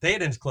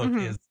 Theoden's cloak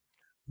is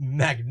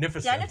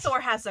magnificent. Denethor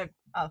has a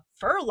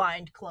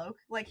fur-lined cloak.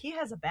 Like, he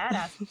has a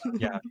badass cloak.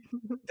 Yeah.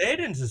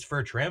 Theoden's is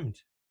fur trimmed.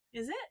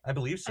 Is it? I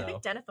believe so. I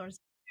think Denethor's.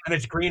 And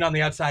it's green on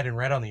the outside and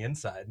red on the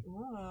inside.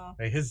 Ooh.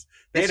 It's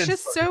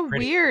just so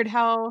weird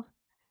how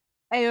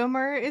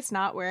Éomer is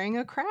not wearing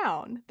a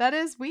crown. That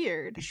is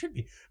weird. He should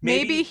be.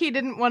 Maybe he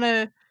didn't want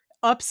to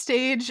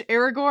upstage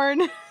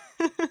Aragorn.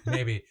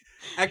 Maybe.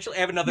 Actually,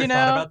 I have another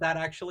thought about that,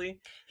 actually.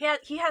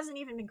 He hasn't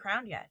even been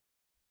crowned yet.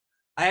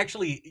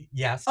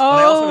 Yes. But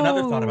I also have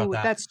another thought about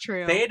that. That's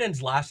true.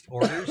 Theoden's last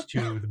orders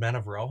to the men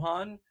of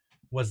Rohan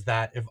was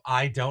that if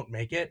I don't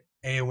make it,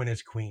 Éowyn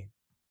is queen.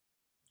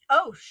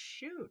 Oh,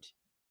 shoot.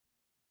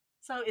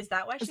 So is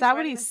that why she's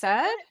what he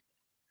said?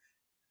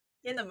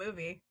 In the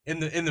movie. In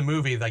the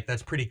movie, like,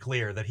 that's pretty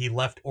clear that he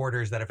left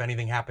orders that if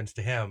anything happens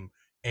to him,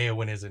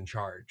 Éowyn is in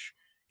charge.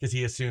 Because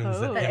he assumes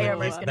that,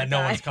 that no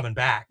one's coming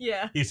back.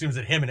 Yeah. He assumes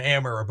that him and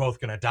Éomer are both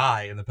going to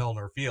die in the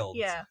Pelennor Fields.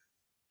 Yeah.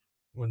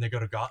 When they go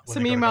to So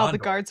meanwhile, the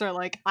guards are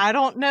like, I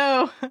don't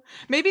know.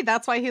 Maybe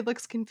that's why he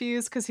looks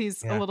confused, because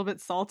he's a little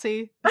bit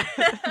salty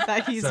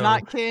that he's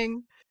not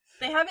king.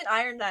 They haven't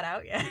ironed that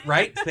out yet.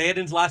 Right?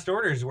 Theoden's last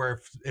orders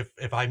were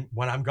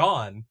when I'm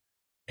gone,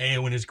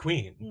 Éowyn is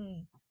queen.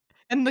 Mm.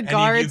 And the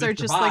guards are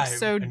just like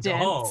so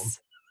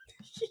dense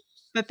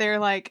that they're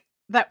like,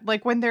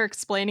 when they're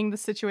explaining the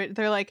situation,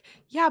 they're like,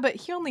 yeah, but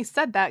he only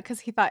said that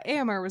because he thought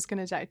Éomer was going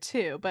to die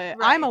too. But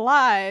I'm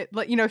alive.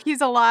 Like, he's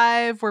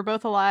alive. We're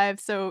both alive.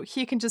 So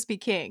he can just be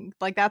king.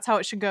 Like, that's how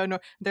it should go. No,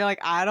 they're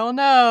like, I don't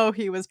know.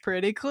 He was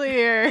pretty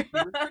clear. He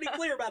was pretty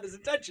clear about his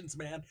intentions,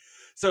 man.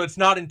 So it's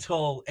not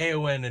until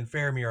Éowyn and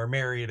Faramir are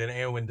married and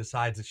Éowyn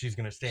decides that she's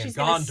going to stay in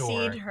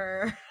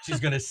Gondor. She's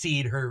going to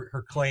cede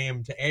her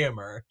claim to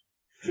Éomer.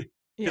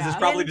 Because there's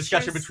probably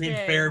discussion between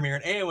Faramir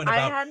and Éowyn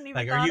about,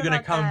 like, are you going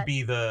to come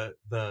be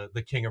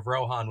the king of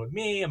Rohan with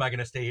me? Am I going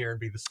to stay here and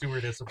be the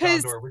stewardess of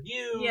Gondor with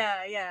you?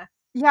 Yeah.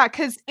 Yeah,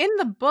 because in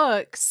the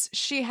books,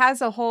 they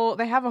have a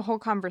whole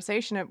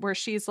conversation where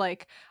she's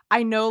like,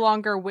 I no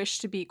longer wish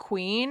to be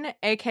queen,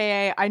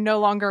 aka I no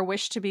longer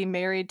wish to be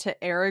married to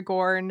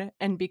Aragorn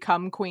and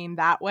become queen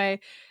that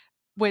way,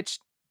 which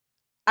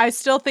I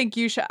still think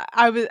you should.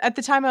 At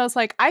the time I was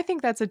like, I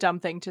think that's a dumb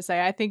thing to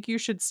say. I think you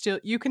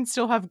can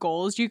still have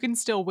goals. You can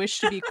still wish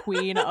to be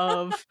queen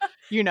of,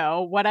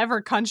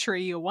 whatever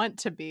country you want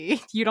to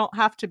be. You don't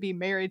have to be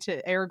married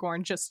to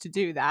Aragorn just to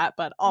do that,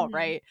 but all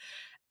right.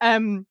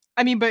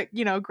 But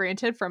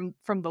granted, from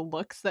the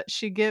looks that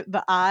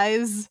the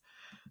eyes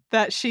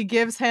that she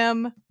gives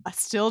him, I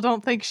still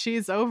don't think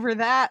she's over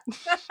that.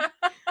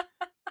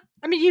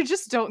 I mean, you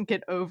just don't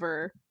get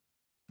over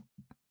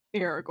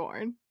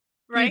Aragorn.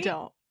 Right? You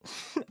don't.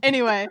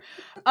 Anyway,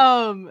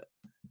 what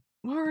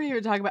were we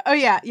even talking about? Oh,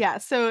 yeah.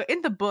 So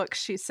in the book,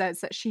 she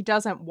says that she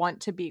doesn't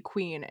want to be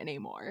queen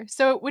anymore.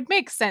 So it would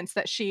make sense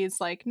that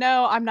she's like,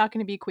 no, I'm not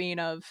going to be queen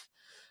of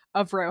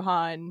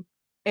Rohan.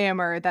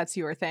 Éomer, that's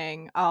your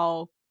thing.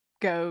 I'll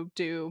go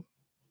do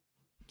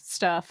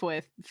stuff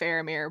with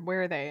Faramir.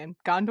 Where are they? In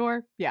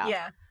Gondor?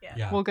 Yeah.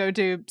 We'll go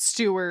do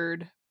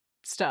steward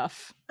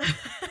stuff.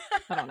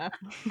 I don't know.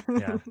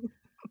 Yeah.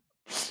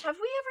 Have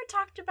we ever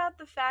talked about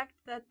the fact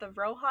that the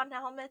Rohan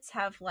helmets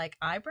have, like,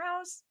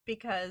 eyebrows?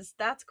 Because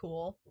that's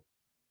cool.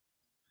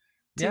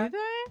 Do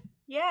they?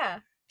 Yeah.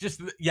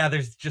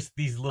 There's just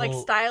these little...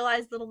 like,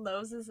 stylized little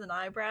noses and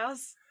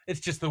eyebrows. It's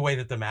just the way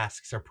that the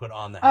masks are put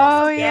on the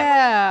helmets. Oh,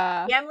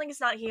 yeah. Gamling is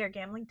not here.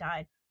 Gamling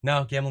died.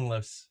 No, Gamling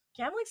lives.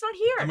 Gamling's not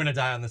here. I'm gonna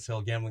die on this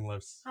hill. Gamling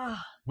lives.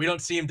 We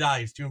don't see him die.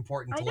 He's too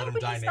important to let him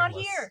die nameless. He's not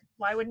here.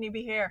 Why wouldn't he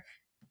be here?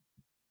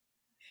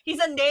 He's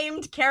a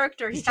named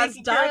character. He's has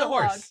taking dialogue. care of the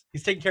horse.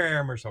 He's taking care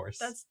of Éomer's horse.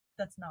 That's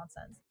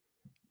nonsense.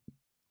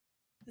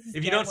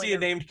 If you don't see a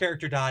named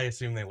character die,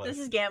 assume they live. This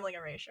is gambling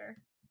erasure.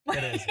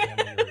 It is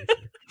gambling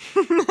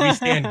erasure. We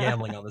stand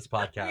gambling on this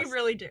podcast. We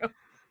really do.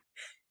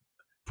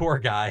 Poor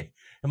guy.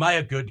 Am I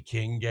a good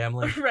king,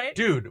 Gamling? Right?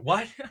 Dude,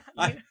 what?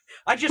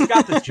 I just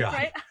got this job.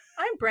 Right?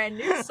 I'm brand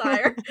new,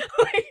 sire.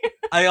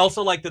 I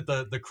also like that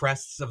the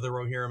crests of the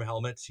Rohirrim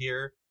helmets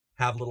here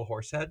have little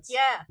horse heads.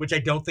 Yeah. Which I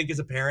don't think is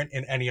apparent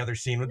in any other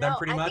scene with them,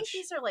 pretty much. I think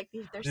these are like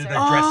they're dress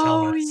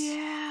helmets. Oh,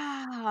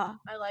 yeah.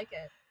 I like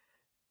it.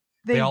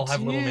 They all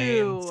have little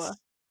names.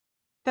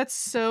 That's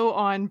so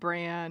on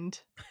brand.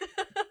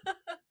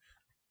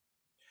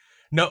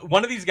 No,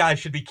 one of these guys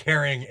should be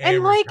carrying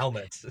Éomer's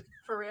helmets.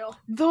 For real.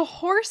 The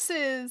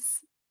horses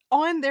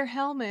on their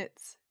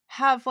helmets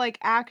have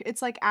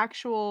it's like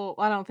actual,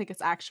 I don't think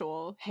it's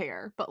actual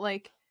hair, but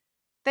like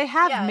they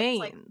have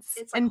manes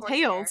and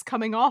tails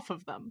coming off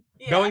of them.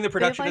 Yeah. Knowing the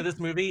production of this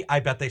movie, I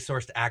bet they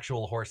sourced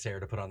actual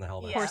horsehair to put on the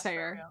helmet. Yeah,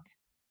 horsehair.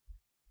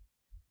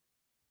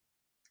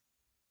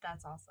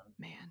 That's awesome.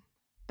 Man,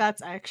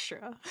 that's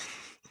extra.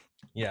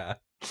 Yeah.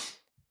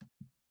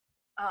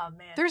 Oh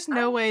man. There's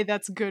no way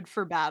that's good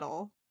for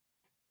battle.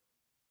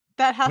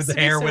 That has to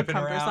be so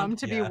cumbersome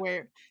to be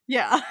weird.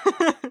 Yeah.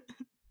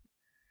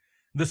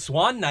 The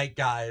Swan Knight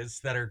guys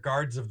that are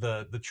guards of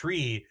the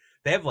tree,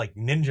 they have like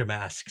ninja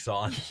masks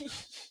on.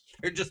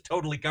 They're just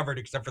totally covered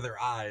except for their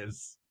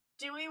eyes.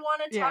 Do we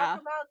want to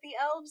talk about the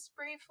elves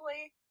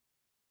briefly?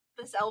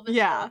 This elvish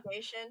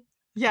delegation?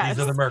 Yes.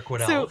 These are the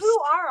Mirkwood elves.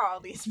 Who are all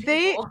these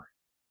people?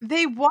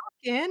 They walk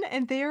in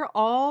and they're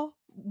all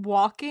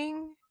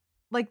walking,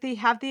 like they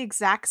have the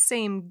exact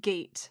same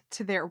gait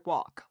to their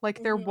walk.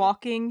 Like they're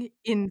walking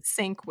in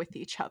sync with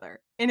each other.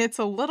 And it's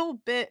a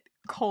little bit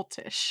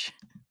cultish.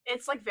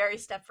 It's like very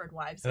Stepford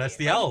Wives. And that's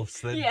the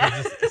elves.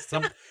 Just,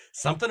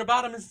 something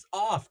about them is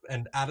off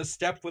and out of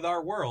step with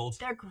our world.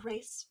 They're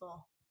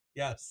graceful.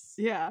 Yes.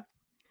 Yeah.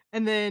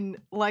 And then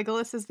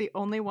Legolas is the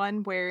only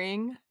one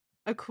wearing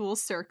a cool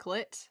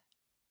circlet.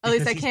 At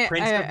least I can't.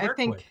 I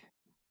think.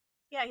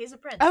 Yeah, he's a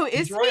prince. Oh,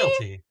 is he's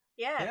royalty?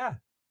 He? Yeah.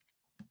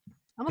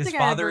 I don't His think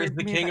father I is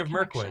the king of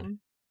Mirkwood.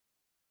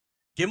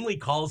 Gimli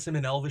calls him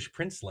an elvish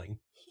princeling.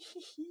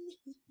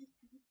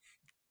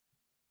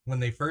 when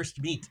they first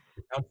meet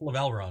the Council of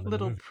Elrond.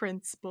 Little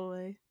prince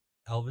boy.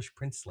 Elvish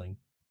princeling.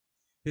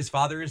 His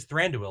father is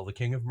Thranduil, the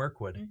king of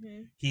Mirkwood.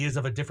 Mm-hmm. He is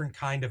of a different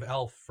kind of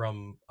elf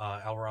from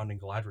Elrond and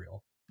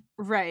Galadriel.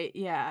 Right,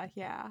 yeah.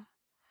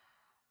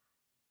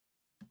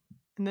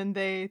 And then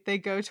they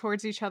go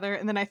towards each other,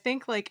 and then I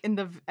think like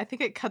I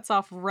think it cuts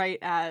off right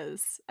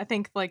as I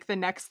think like the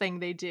next thing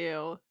they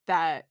do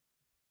that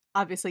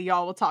obviously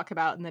y'all will talk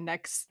about in the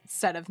next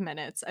set of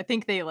minutes. I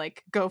think they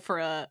like go for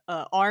a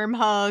arm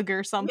hug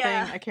or something.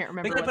 Yeah. I can't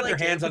remember. I think they put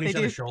their hands on each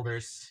other's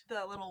shoulders.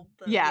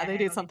 They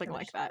do something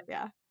like that.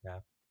 Yeah.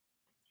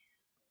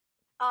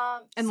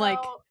 And so... like,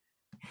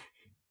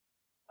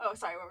 oh,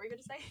 sorry, what were you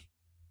gonna say?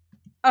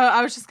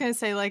 I was just gonna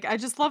say, like, I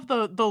just love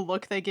the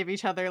look they give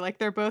each other. Like,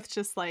 they're both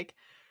just like,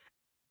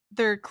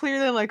 they're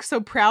clearly like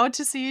so proud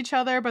to see each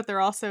other, but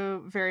they're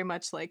also very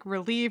much like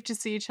relieved to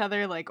see each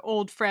other, like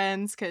old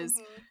friends, because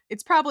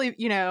it's probably,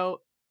 you know,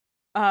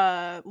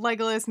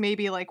 Legolas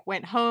maybe like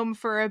went home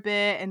for a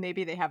bit and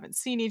maybe they haven't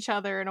seen each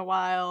other in a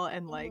while,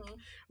 and like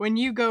when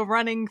you go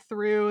running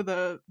through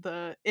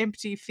the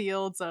empty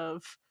fields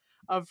of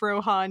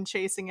Rohan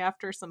chasing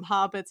after some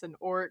hobbits and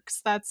orcs,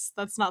 that's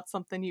not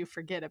something you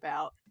forget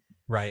about.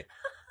 Right.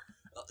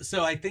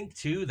 So I think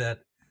too that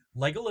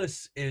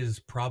Legolas is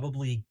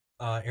probably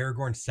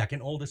Aragorn's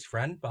second oldest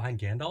friend behind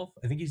Gandalf.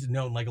 I think he's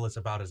known Legolas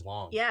about as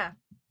long. Yeah.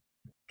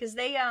 Because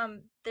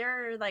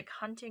they're like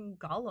hunting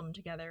Gollum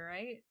together,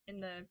 right?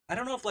 I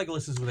don't know if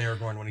Legolas is with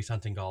Aragorn when he's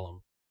hunting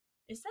Gollum.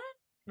 Is that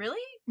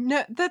really?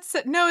 No, that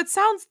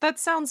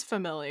sounds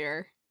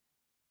familiar.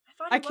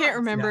 I can't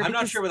remember. Yeah, I'm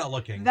not sure without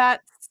looking.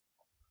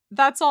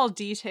 That's all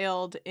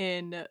detailed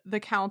in the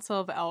Council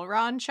of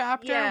Elrond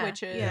chapter,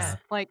 which is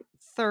like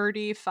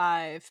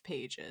 35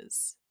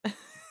 pages.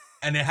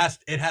 And it has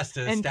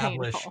to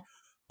establish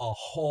a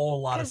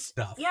whole lot of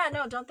stuff. Yeah,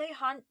 no, don't they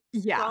hunt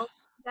Gollum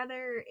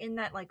together in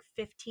that like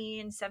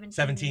 17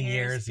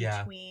 years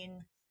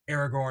between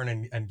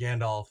Aragorn and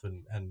Gandalf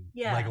and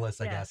Legolas,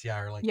 I guess,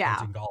 are like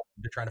hunting Gollum.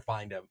 They're trying to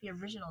find him. The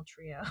original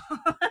trio.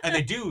 And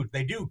they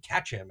do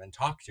catch him and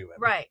talk to him.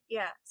 Right,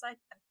 yeah. So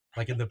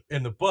like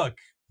in the book,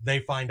 they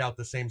find out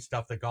the same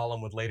stuff that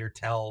Gollum would later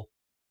tell,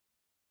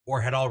 or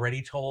had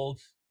already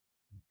told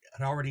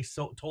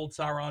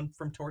Sauron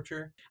from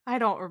torture. I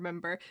don't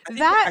remember.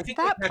 I think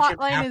that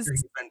plotline is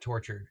he's been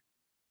tortured.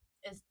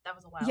 That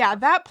was a while. Yeah,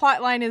 that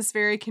plotline is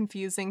very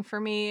confusing for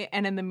me,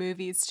 and in the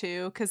movies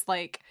too, because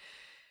like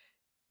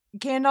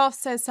Gandalf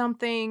says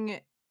something.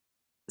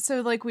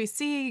 So like we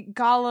see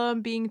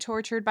Gollum being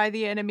tortured by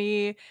the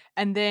enemy,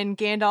 and then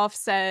Gandalf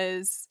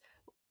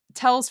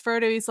tells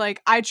Frodo, he's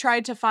like, I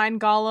tried to find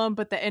Gollum,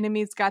 but the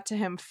enemies got to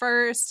him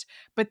first.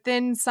 But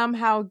then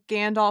somehow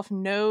Gandalf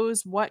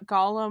knows what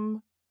Gollum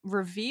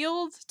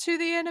revealed to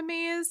the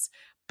enemies,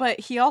 but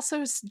he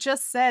also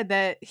just said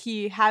that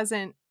he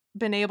hasn't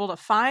been able to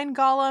find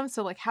Gollum.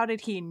 So like, how did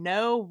he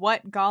know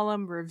what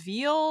Gollum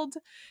revealed?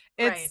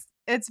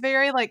 It's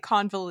very like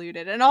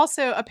convoluted. And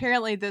also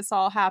apparently this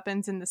all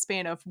happens in the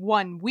span of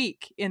 1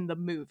 week in the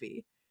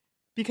movie,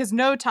 because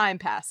no time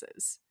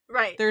passes.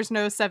 Right. There's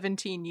no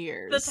 17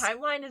 years. The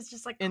timeline is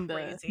just like in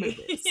crazy.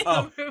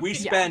 We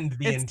spend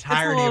the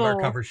entirety of our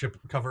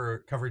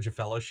coverage of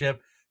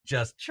Fellowship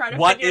just trying to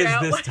what figure is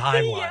out this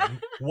timeline?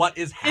 What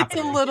is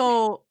happening?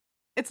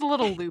 It's a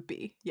little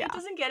loopy. Yeah. It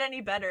doesn't get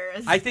any better.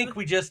 I think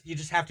you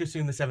just have to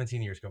assume the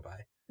 17 years go by.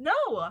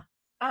 No.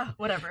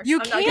 Whatever. You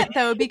can't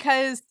though,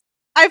 because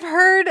I've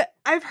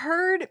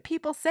heard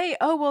people say,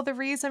 oh, well, the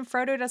reason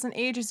Frodo doesn't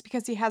age is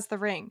because he has the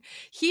ring.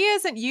 He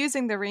isn't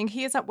using the ring.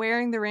 He isn't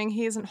wearing the ring.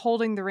 He isn't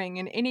holding the ring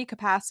in any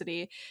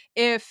capacity.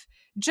 If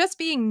just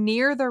being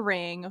near the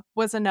ring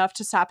was enough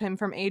to stop him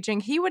from aging,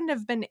 he wouldn't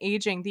have been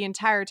aging the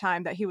entire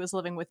time that he was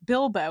living with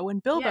Bilbo when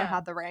Bilbo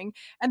had the ring.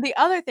 And the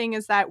other thing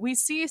is that we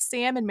see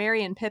Sam and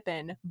Merry and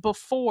Pippin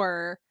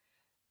before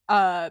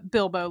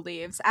Bilbo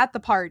leaves at the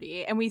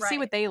party, and we see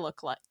what they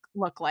look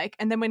like.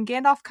 And then when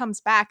Gandalf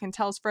comes back and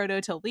tells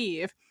Frodo to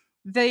leave,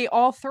 they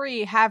all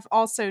three have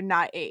also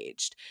not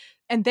aged,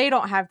 and they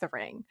don't have the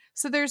ring.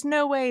 So there's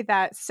no way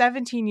that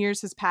 17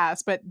 years has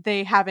passed, but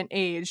they haven't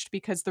aged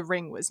because the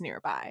ring was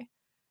nearby.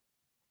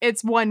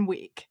 It's 1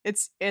 week.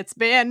 It's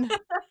been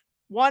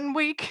 1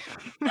 week.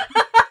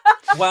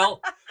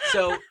 Well,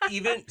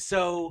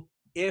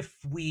 if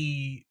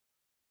we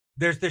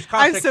there's context.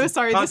 I'm so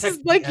sorry. This is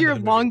like your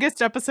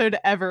longest episode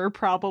ever,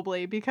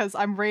 probably, because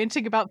I'm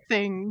ranting about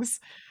things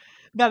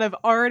that have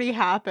already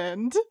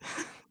happened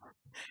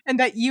and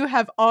that you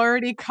have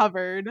already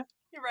covered.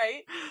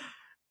 Right.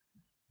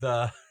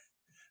 The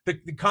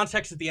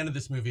context at the end of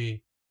this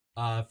movie,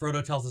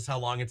 Frodo tells us how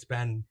long it's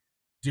been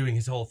doing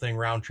his whole thing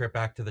round trip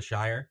back to the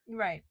Shire.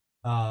 Right.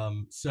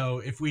 So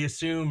if we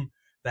assume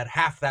that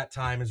half that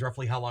time is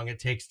roughly how long it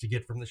takes to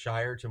get from the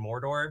Shire to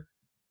Mordor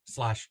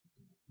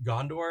 /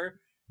 Gondor,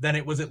 then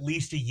it was at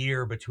least a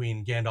year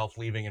between Gandalf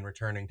leaving and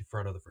returning to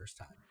Frodo the first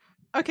time.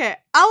 Okay,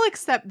 I'll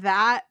accept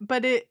that,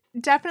 but it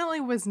definitely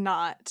was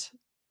not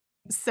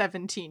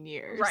 17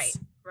 years.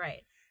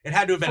 Right. It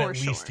had to have been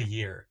at least a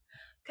year.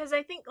 Because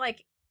I think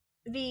like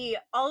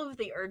all of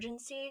the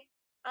urgency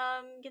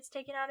gets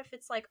taken out if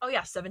it's like, oh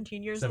yeah,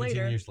 17 years 17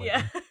 later. years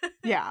later.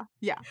 Yeah.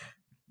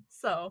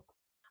 So,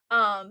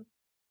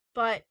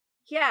 but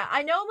yeah,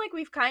 I know like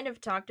we've kind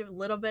of talked a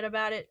little bit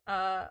about it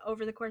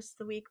over the course of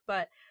the week,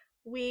 but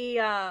we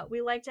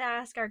like to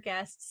ask our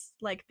guests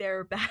like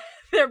their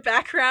their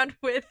background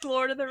with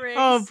Lord of the Rings.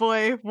 Oh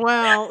boy.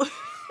 Well,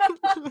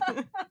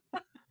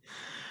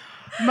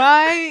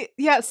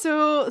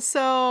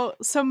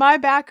 so my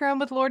background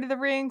with Lord of the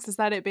Rings is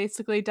that it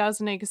basically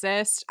doesn't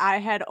exist.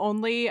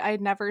 I'd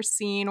never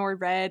seen or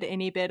read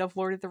any bit of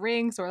Lord of the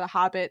Rings or the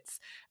Hobbits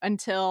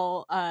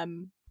until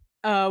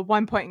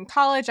one point in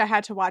college. I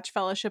had to watch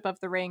Fellowship of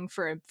the Ring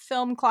for a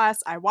film class.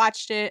 I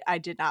watched it. I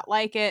did not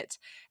like it.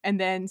 And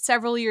then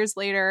several years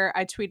later,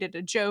 I tweeted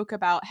a joke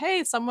about,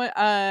 hey,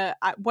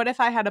 what if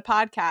I had a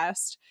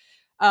podcast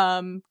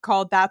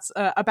called That's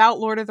about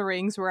Lord of the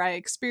Rings, where I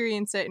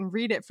experience it and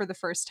read it for the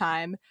first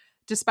time,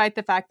 despite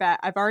the fact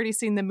that I've already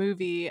seen the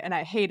movie and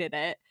I hated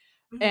it.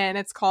 Mm-hmm. And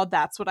it's called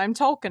That's What I'm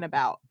Talking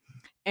About.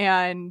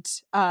 And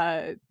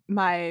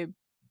my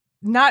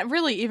not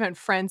really even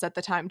friends at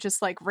the time,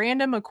 just like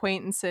random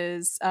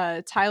acquaintances,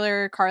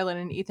 Tyler Carlin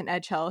and Ethan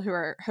Edgehill, who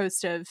are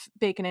hosts of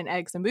Bacon and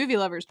Eggs, a Movie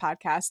Lovers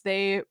podcast,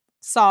 they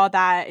saw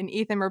that, and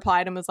Ethan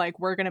replied and was like,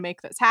 we're going to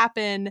make this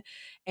happen.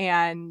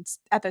 And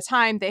at the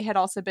time, they had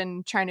also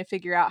been trying to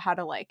figure out how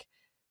to like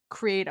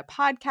create a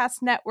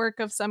podcast network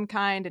of some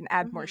kind and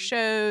add more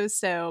shows.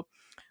 So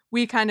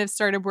we kind of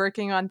started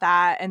working on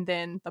that, and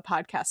then the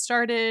podcast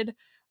started.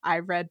 I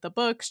read the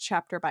books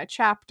chapter by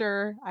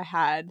chapter. I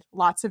had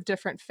lots of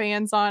different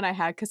fans on. I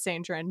had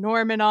Cassandra and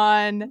Norman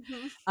on,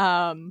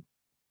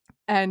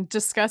 and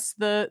discussed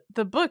the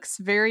books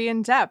very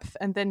in depth.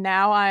 And then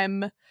now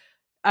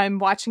I'm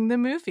watching the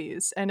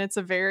movies, and it's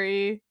a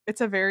very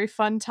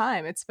fun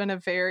time. It's been a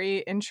very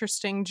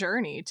interesting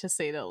journey, to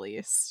say the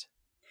least.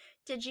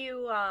 Did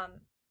you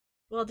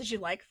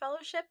like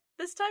Fellowship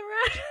this time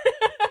around?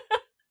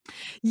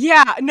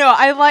 Yeah, no,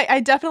 I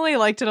definitely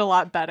liked it a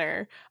lot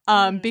better.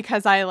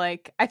 Because I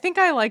think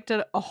I liked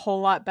it a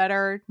whole lot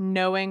better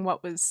knowing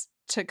what was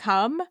to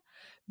come.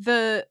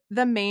 The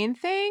main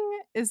thing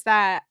is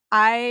that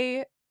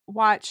I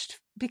watched,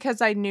 because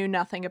I knew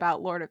nothing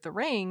about Lord of the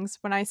Rings,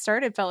 when I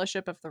started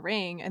Fellowship of the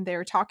Ring, and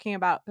they're talking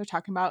about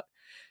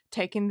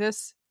taking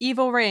this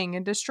evil ring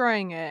and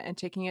destroying it and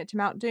taking it to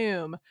Mount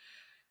Doom.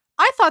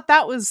 I thought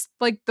that was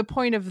like the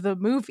point of the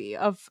movie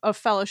of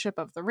Fellowship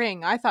of the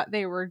Ring. I thought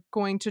they were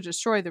going to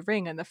destroy the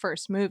ring in the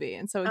first movie.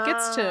 And so it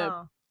gets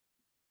to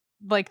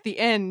like the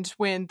end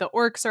when the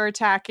orcs are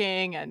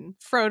attacking and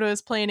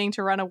Frodo's planning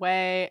to run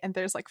away, and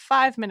there's like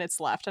 5 minutes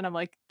left, and I'm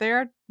like,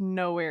 they're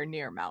nowhere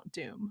near Mount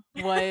Doom.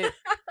 What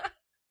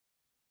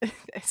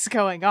is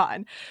going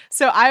on?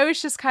 So I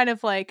was just kind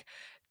of like,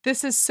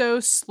 this is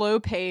so slow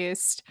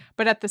paced,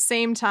 but at the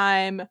same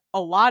time, a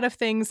lot of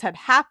things had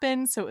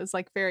happened, so it was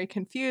like very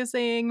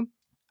confusing.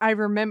 I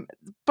remember,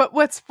 but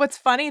what's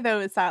funny though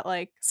is that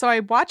like, so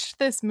I watched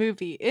this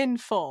movie in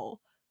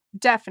full,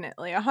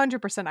 definitely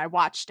 100%. I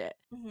watched it,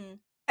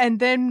 and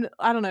then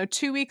I don't know,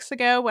 2 weeks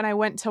ago when I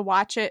went to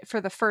watch it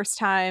for the first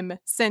time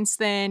since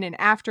then, and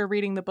after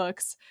reading the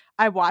books,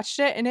 I watched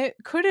it, and it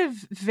could have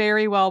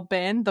very well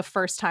been the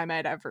first time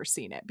I'd ever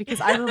seen it, because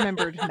I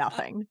remembered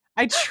nothing.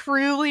 I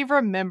truly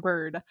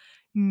remembered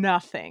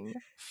nothing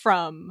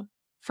from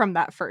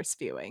that first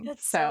viewing.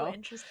 That's so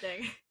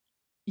interesting.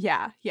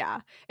 Yeah.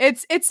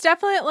 It's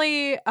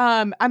definitely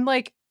I'm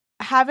like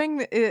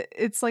having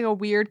it's like a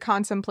weird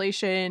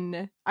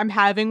contemplation I'm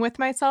having with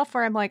myself,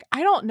 where I'm like,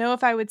 I don't know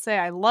if I would say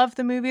I love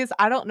the movies.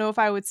 I don't know if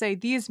I would say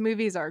these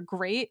movies are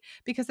great,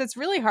 because it's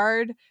really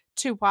hard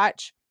to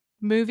watch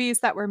movies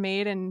that were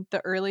made in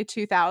the early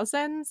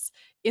 2000s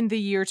in the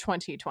year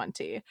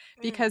 2020,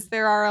 because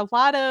there are a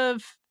lot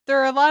of,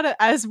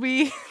 as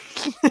we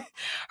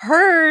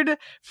heard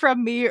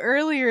from me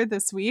earlier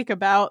this week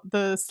about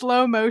the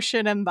slow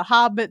motion and the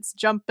hobbits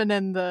jumping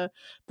and the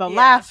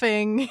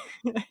laughing.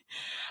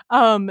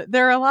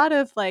 There are a lot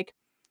of like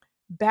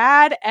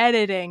bad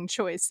editing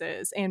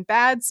choices and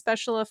bad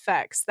special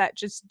effects that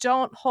just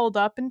don't hold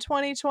up in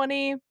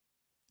 2020,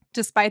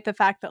 despite the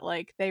fact that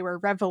like they were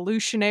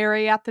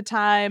revolutionary at the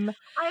time.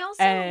 I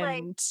also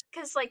like,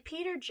 because like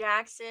Peter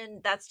Jackson,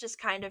 that's just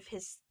kind of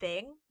his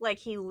thing. Like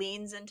he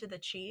leans into the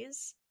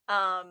cheese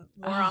more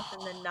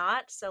often than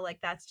not, so like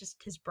that's just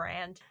his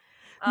brand.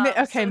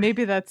 Okay, so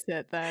maybe that's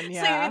it then.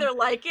 Yeah, so you either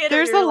like it,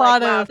 there's or you're a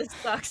lot like, wow, of this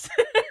sucks.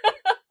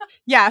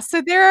 Yeah,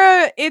 so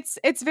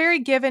it's very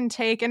give and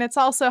take, and it's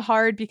also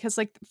hard because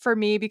like for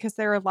me, because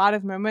there are a lot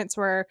of moments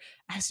where,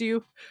 as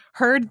you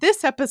heard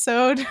this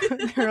episode,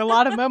 there are a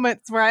lot of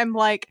moments where I'm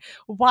like,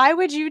 why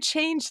would you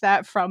change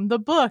that from the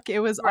book?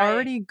 It was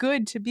already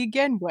good to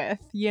begin with,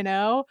 you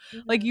know?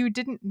 Like you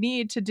didn't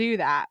need to do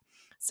that.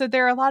 So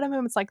there are a lot of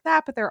moments like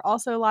that, but there are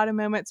also a lot of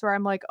moments where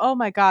I'm like, oh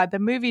my God, the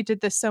movie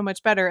did this so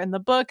much better. In the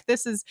book,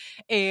 this is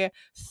a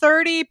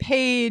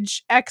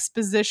 30-page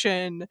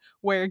exposition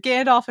where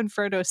Gandalf and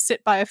Frodo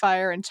sit by a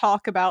fire and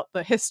talk about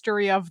the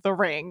history of the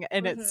ring,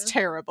 and it's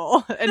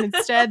terrible. And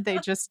instead, they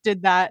just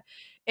did that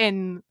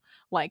in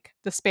like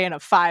the span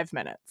of 5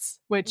 minutes,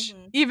 which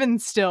even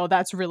still,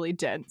 that's really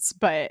dense.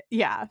 But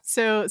yeah,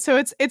 so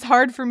it's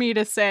hard for me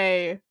to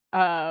say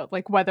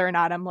like whether or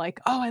not I'm like,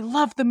 oh, I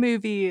love the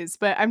movies,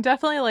 but I'm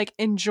definitely like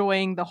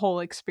enjoying the whole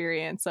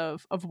experience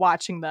of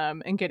watching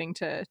them and getting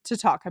to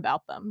talk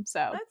about them.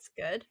 So that's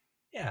good.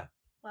 Yeah.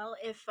 Well,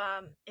 if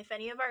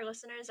any of our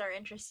listeners are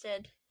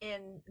interested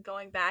in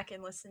going back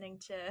and listening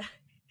to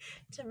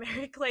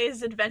Mary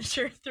Clay's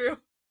adventure through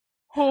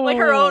like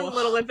her own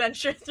little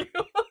adventure through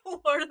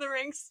Lord of the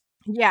Rings.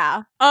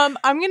 Yeah. I'm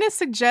going to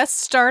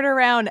suggest start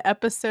around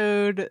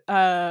episode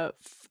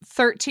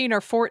 13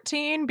 or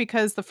 14,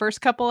 because the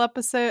first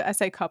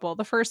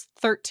the first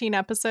 13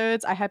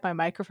 episodes, I had my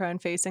microphone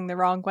facing the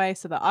wrong way,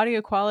 so the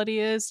audio quality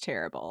is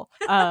terrible.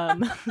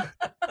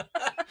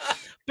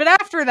 But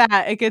after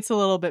that, it gets a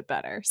little bit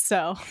better.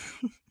 So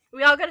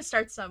we all got to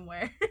start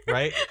somewhere.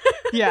 Right?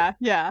 Yeah.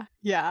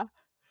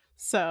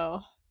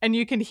 So, and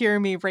you can hear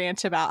me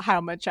rant about how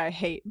much I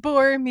hate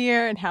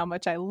Boromir and how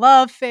much I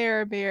love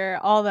Faramir,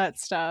 all that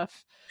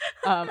stuff.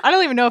 I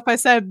don't even know if I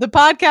said the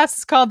podcast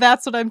is called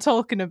That's What I'm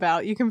Talking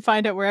About. You can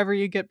find it wherever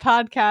you get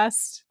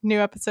podcasts, new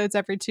episodes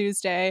every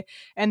Tuesday.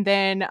 And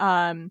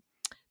then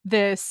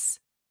this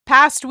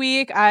past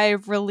week, I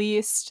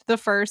released the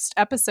first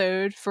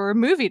episode for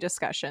movie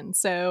discussion.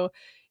 So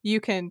you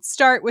can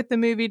start with the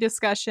movie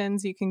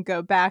discussions. You can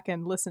go back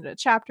and listen to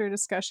chapter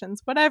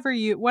discussions, whatever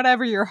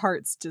your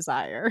heart's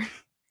desire.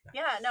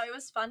 Yeah, no, it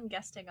was fun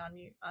guesting on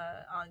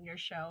your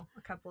show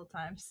a couple of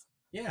times.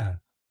 Yeah.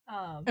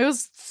 It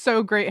was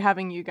so great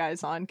having you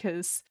guys on,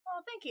 because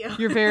thank you.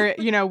 You're very,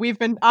 we've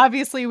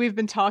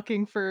been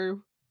talking for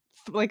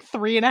like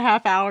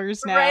 3.5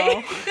 hours now.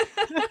 Right?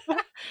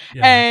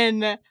 Yeah.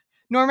 And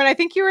Norman, I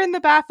think you were in the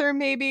bathroom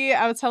maybe.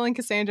 I was telling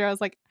Cassandra, I was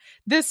like,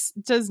 this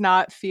does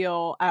not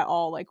feel at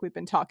all like we've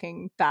been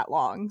talking that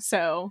long.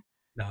 So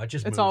no,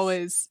 it's moves.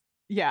 Always,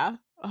 yeah.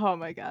 Oh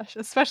my gosh.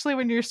 Especially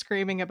when you're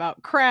screaming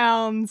about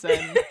crowns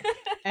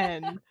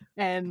and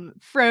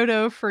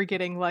Frodo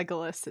forgetting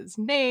Legolas's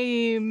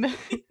name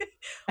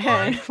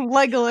and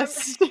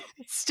Legolas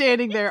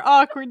standing there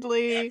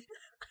awkwardly.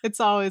 It's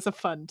always a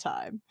fun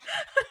time.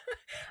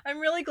 I'm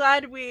really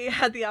glad we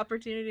had the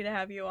opportunity to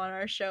have you on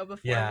our show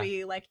before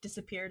we like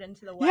disappeared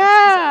into the west.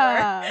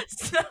 Yeah.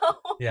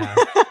 Yeah.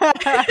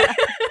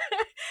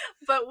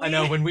 But I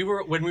know when we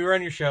were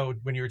on your show,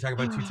 when you were talking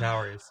about Two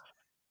Towers,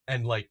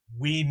 and like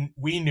we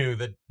knew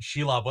that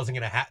Shelob wasn't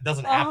gonna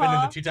doesn't happen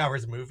in the Two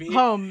Towers movie.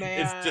 Oh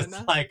man, it's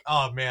just like,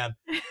 oh man.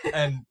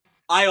 And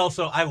I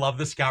love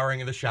the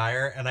Scouring of the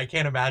Shire, and I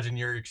can't imagine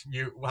how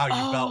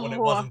you felt when it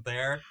wasn't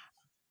there.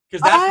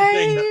 Because that's the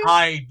thing that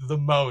I the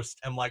most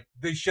am like,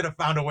 they should have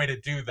found a way to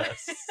do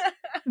this.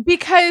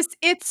 Because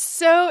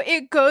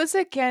it goes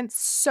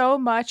against so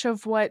much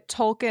of what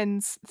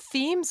Tolkien's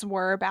themes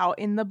were about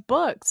in the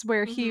books,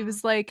 where he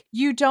was like,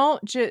 you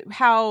don't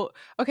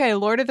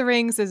Lord of the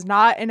Rings is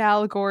not an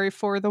allegory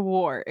for the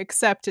war,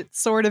 except it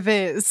sort of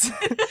is.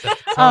 It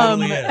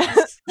totally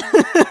is.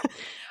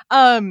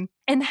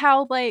 And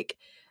how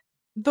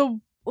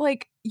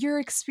your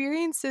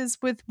experiences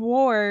with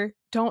war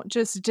don't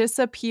just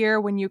disappear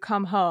when you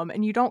come home,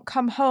 and you don't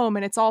come home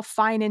and it's all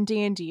fine and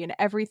dandy and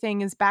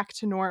everything is back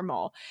to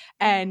normal.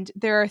 And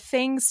there are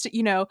things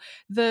to,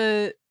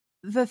 the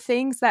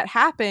things that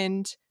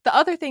happened. The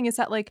other thing is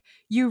that like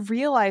you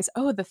realize,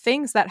 the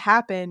things that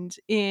happened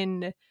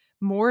in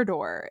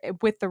Mordor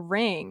with the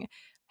ring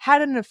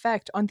had an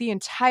effect on the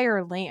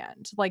entire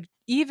land, like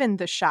even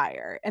the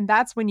Shire. And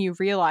that's when you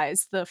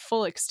realize the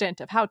full extent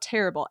of how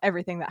terrible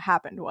everything that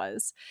happened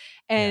was.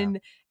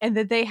 And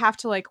that they have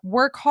to like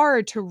work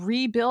hard to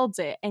rebuild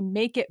it and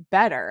make it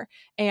better.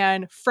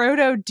 And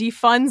Frodo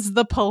defunds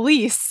the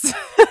police.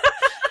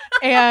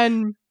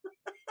 And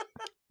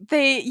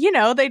they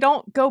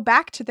don't go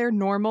back to their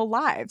normal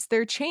lives.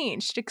 They're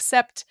changed,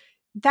 except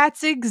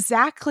that's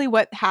exactly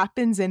what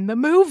happens in the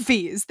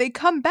movies. They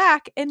come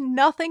back and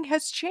nothing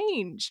has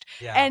changed.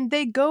 Yeah. And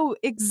they go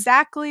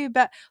exactly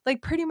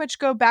pretty much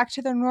go back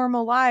to their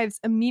normal lives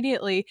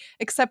immediately,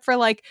 except for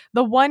like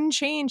the one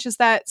change is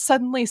that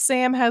suddenly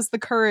Sam has the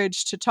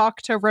courage to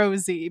talk to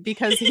Rosie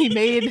because he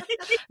made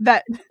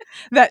that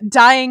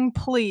dying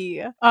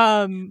plea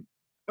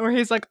where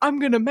he's like, I'm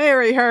gonna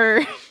marry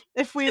her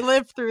if we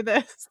live through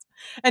this.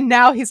 And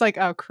now he's like,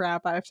 oh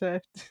crap, I have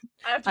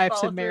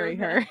to marry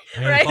her.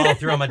 Right? Follow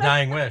through on my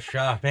dying wish.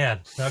 Oh man,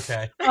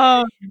 okay.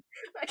 I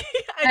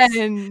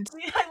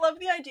love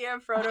the idea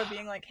of Frodo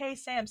being like, hey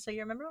Sam, so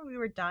you remember when we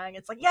were dying?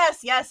 It's like,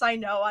 yes, I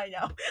know.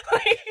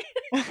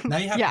 Now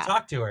you have to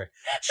talk to her.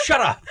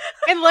 Shut up.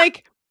 And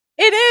like,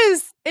 it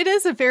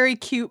is a very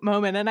cute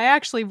moment, and I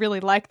actually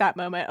really like that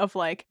moment of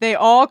like they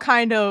all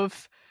kind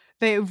of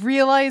they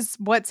realize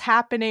what's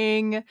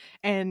happening,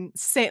 and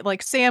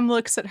Sam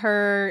looks at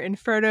her, and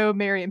Frodo,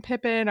 Merry, and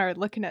Pippin are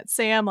looking at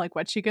Sam like,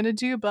 what you gonna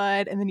do,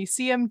 bud? And then you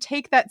see him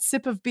take that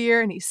sip of beer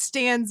and he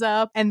stands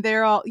up, and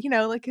they're all,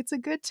 like, it's a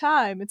good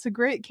time. It's a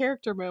great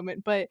character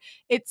moment, but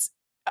it's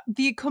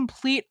the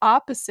complete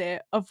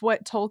opposite of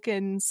what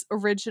Tolkien's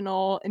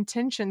original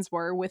intentions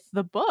were with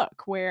the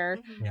book, where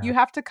you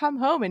have to come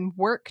home and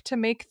work to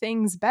make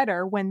things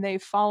better when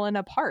they've fallen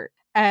apart.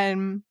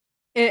 And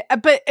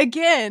but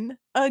again,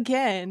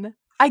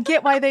 I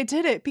get why they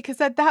did it, because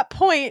at that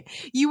point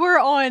you were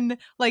on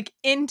like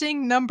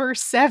ending number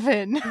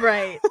 7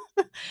 right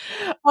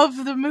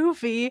of the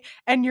movie,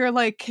 and you're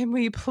like, can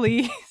we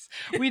please,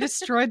 we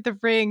destroyed the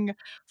ring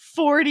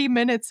 40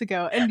 minutes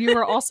ago. And you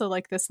were also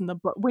like this in the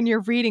book when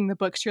you're reading the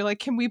books, you're like,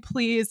 can we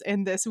please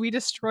end this, we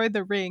destroyed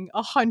the ring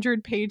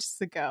 100 pages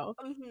ago.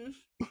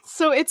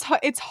 So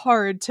it's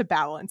hard to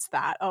balance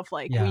that of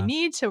like, we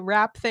need to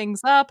wrap things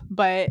up,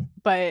 but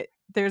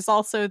there's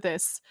also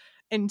this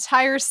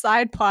entire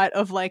side plot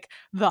of like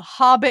the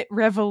Hobbit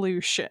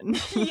revolution.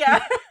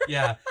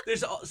 Yeah.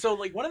 There's so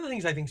like one of the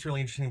things I think is really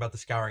interesting about the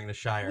Scouring the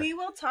Shire. We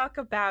will talk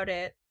about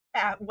it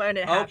when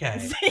it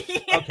happens.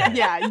 Okay.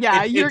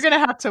 Yeah. You're gonna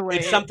have to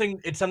wait. It's something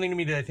to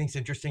me that I think is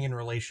interesting in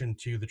relation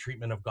to the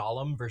treatment of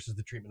Gollum versus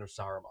the treatment of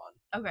Saruman.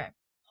 Okay.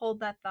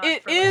 Hold that thought.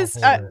 It is.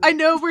 I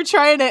know we're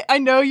trying to. I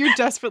know you're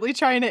desperately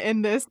trying to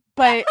end this,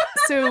 but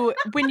so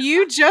when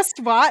you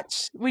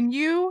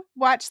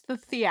watch the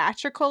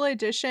theatrical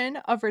edition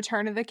of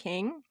Return of the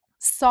King,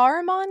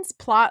 Saruman's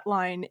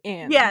plotline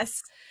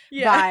ends.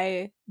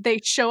 By they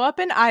show up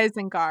in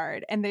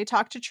Isengard and they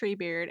talk to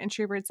Treebeard, and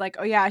Treebeard's like,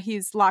 "Oh yeah,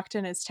 he's locked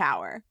in his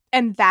tower,"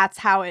 and that's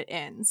how it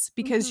ends,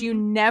 because you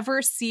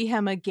never see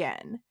him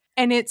again.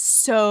 And it's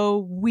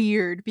so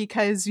weird,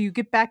 because you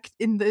get back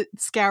in the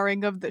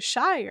Scouring of the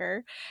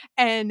Shire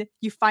and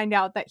you find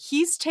out that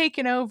he's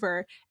taken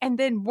over, and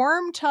then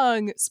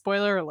Wormtongue,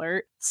 spoiler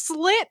alert,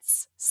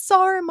 slits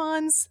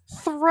Saruman's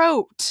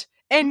throat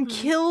and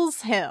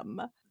kills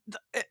him.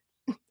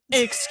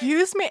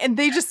 Excuse me? And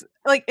they just,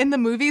 like, in the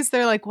movies,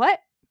 they're like, what?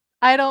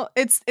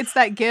 It's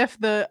that gif,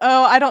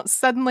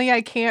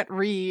 I can't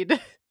read.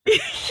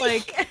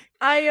 Like...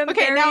 I am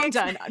okay. Now I'm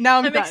done. I'm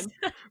done.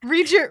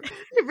 Read your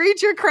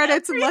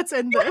credits and let's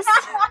end this.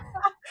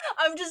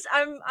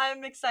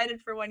 I'm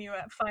excited for when you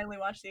finally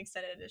watch the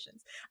extended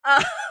editions.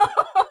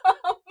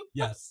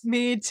 Yes.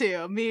 Me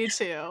too.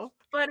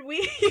 But we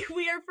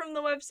are from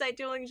the website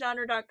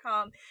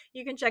duelinggenre.com.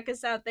 You can check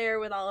us out there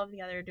with all of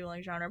the other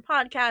Dueling Genre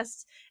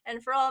podcasts.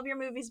 And for all of your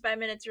Movies by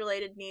Minutes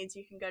related needs,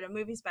 you can go to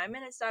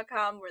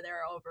moviesbyminutes.com, where there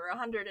are over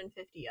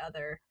 150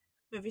 other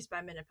Movies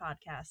by Minute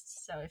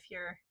podcasts. So if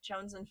you're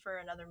jonesing for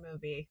another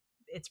movie,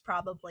 it's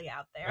probably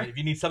out there. Right, if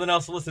you need something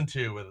else to listen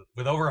to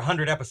with over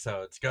 100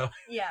 episodes, go.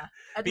 Yeah,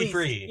 be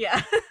free.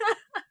 Yeah.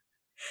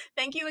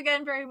 Thank you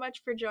again very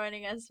much for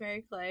joining us,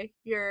 Mary Clay.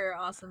 You're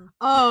awesome.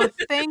 Oh,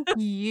 thank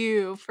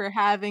you for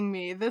having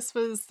me. This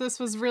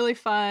was really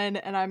fun,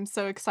 and I'm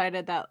so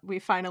excited that we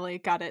finally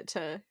got it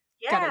to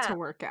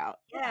work out.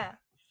 Yeah.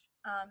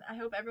 I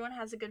hope everyone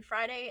has a good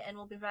Friday, and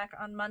we'll be back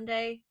on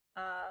Monday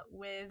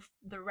with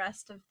the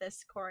rest of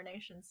this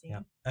coronation scene.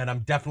 Yeah. And I'm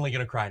definitely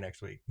gonna cry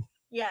next week.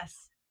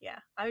 Yes. Yeah.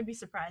 I would be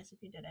surprised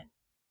if you didn't.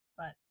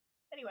 But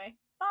anyway,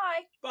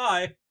 bye.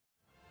 Bye.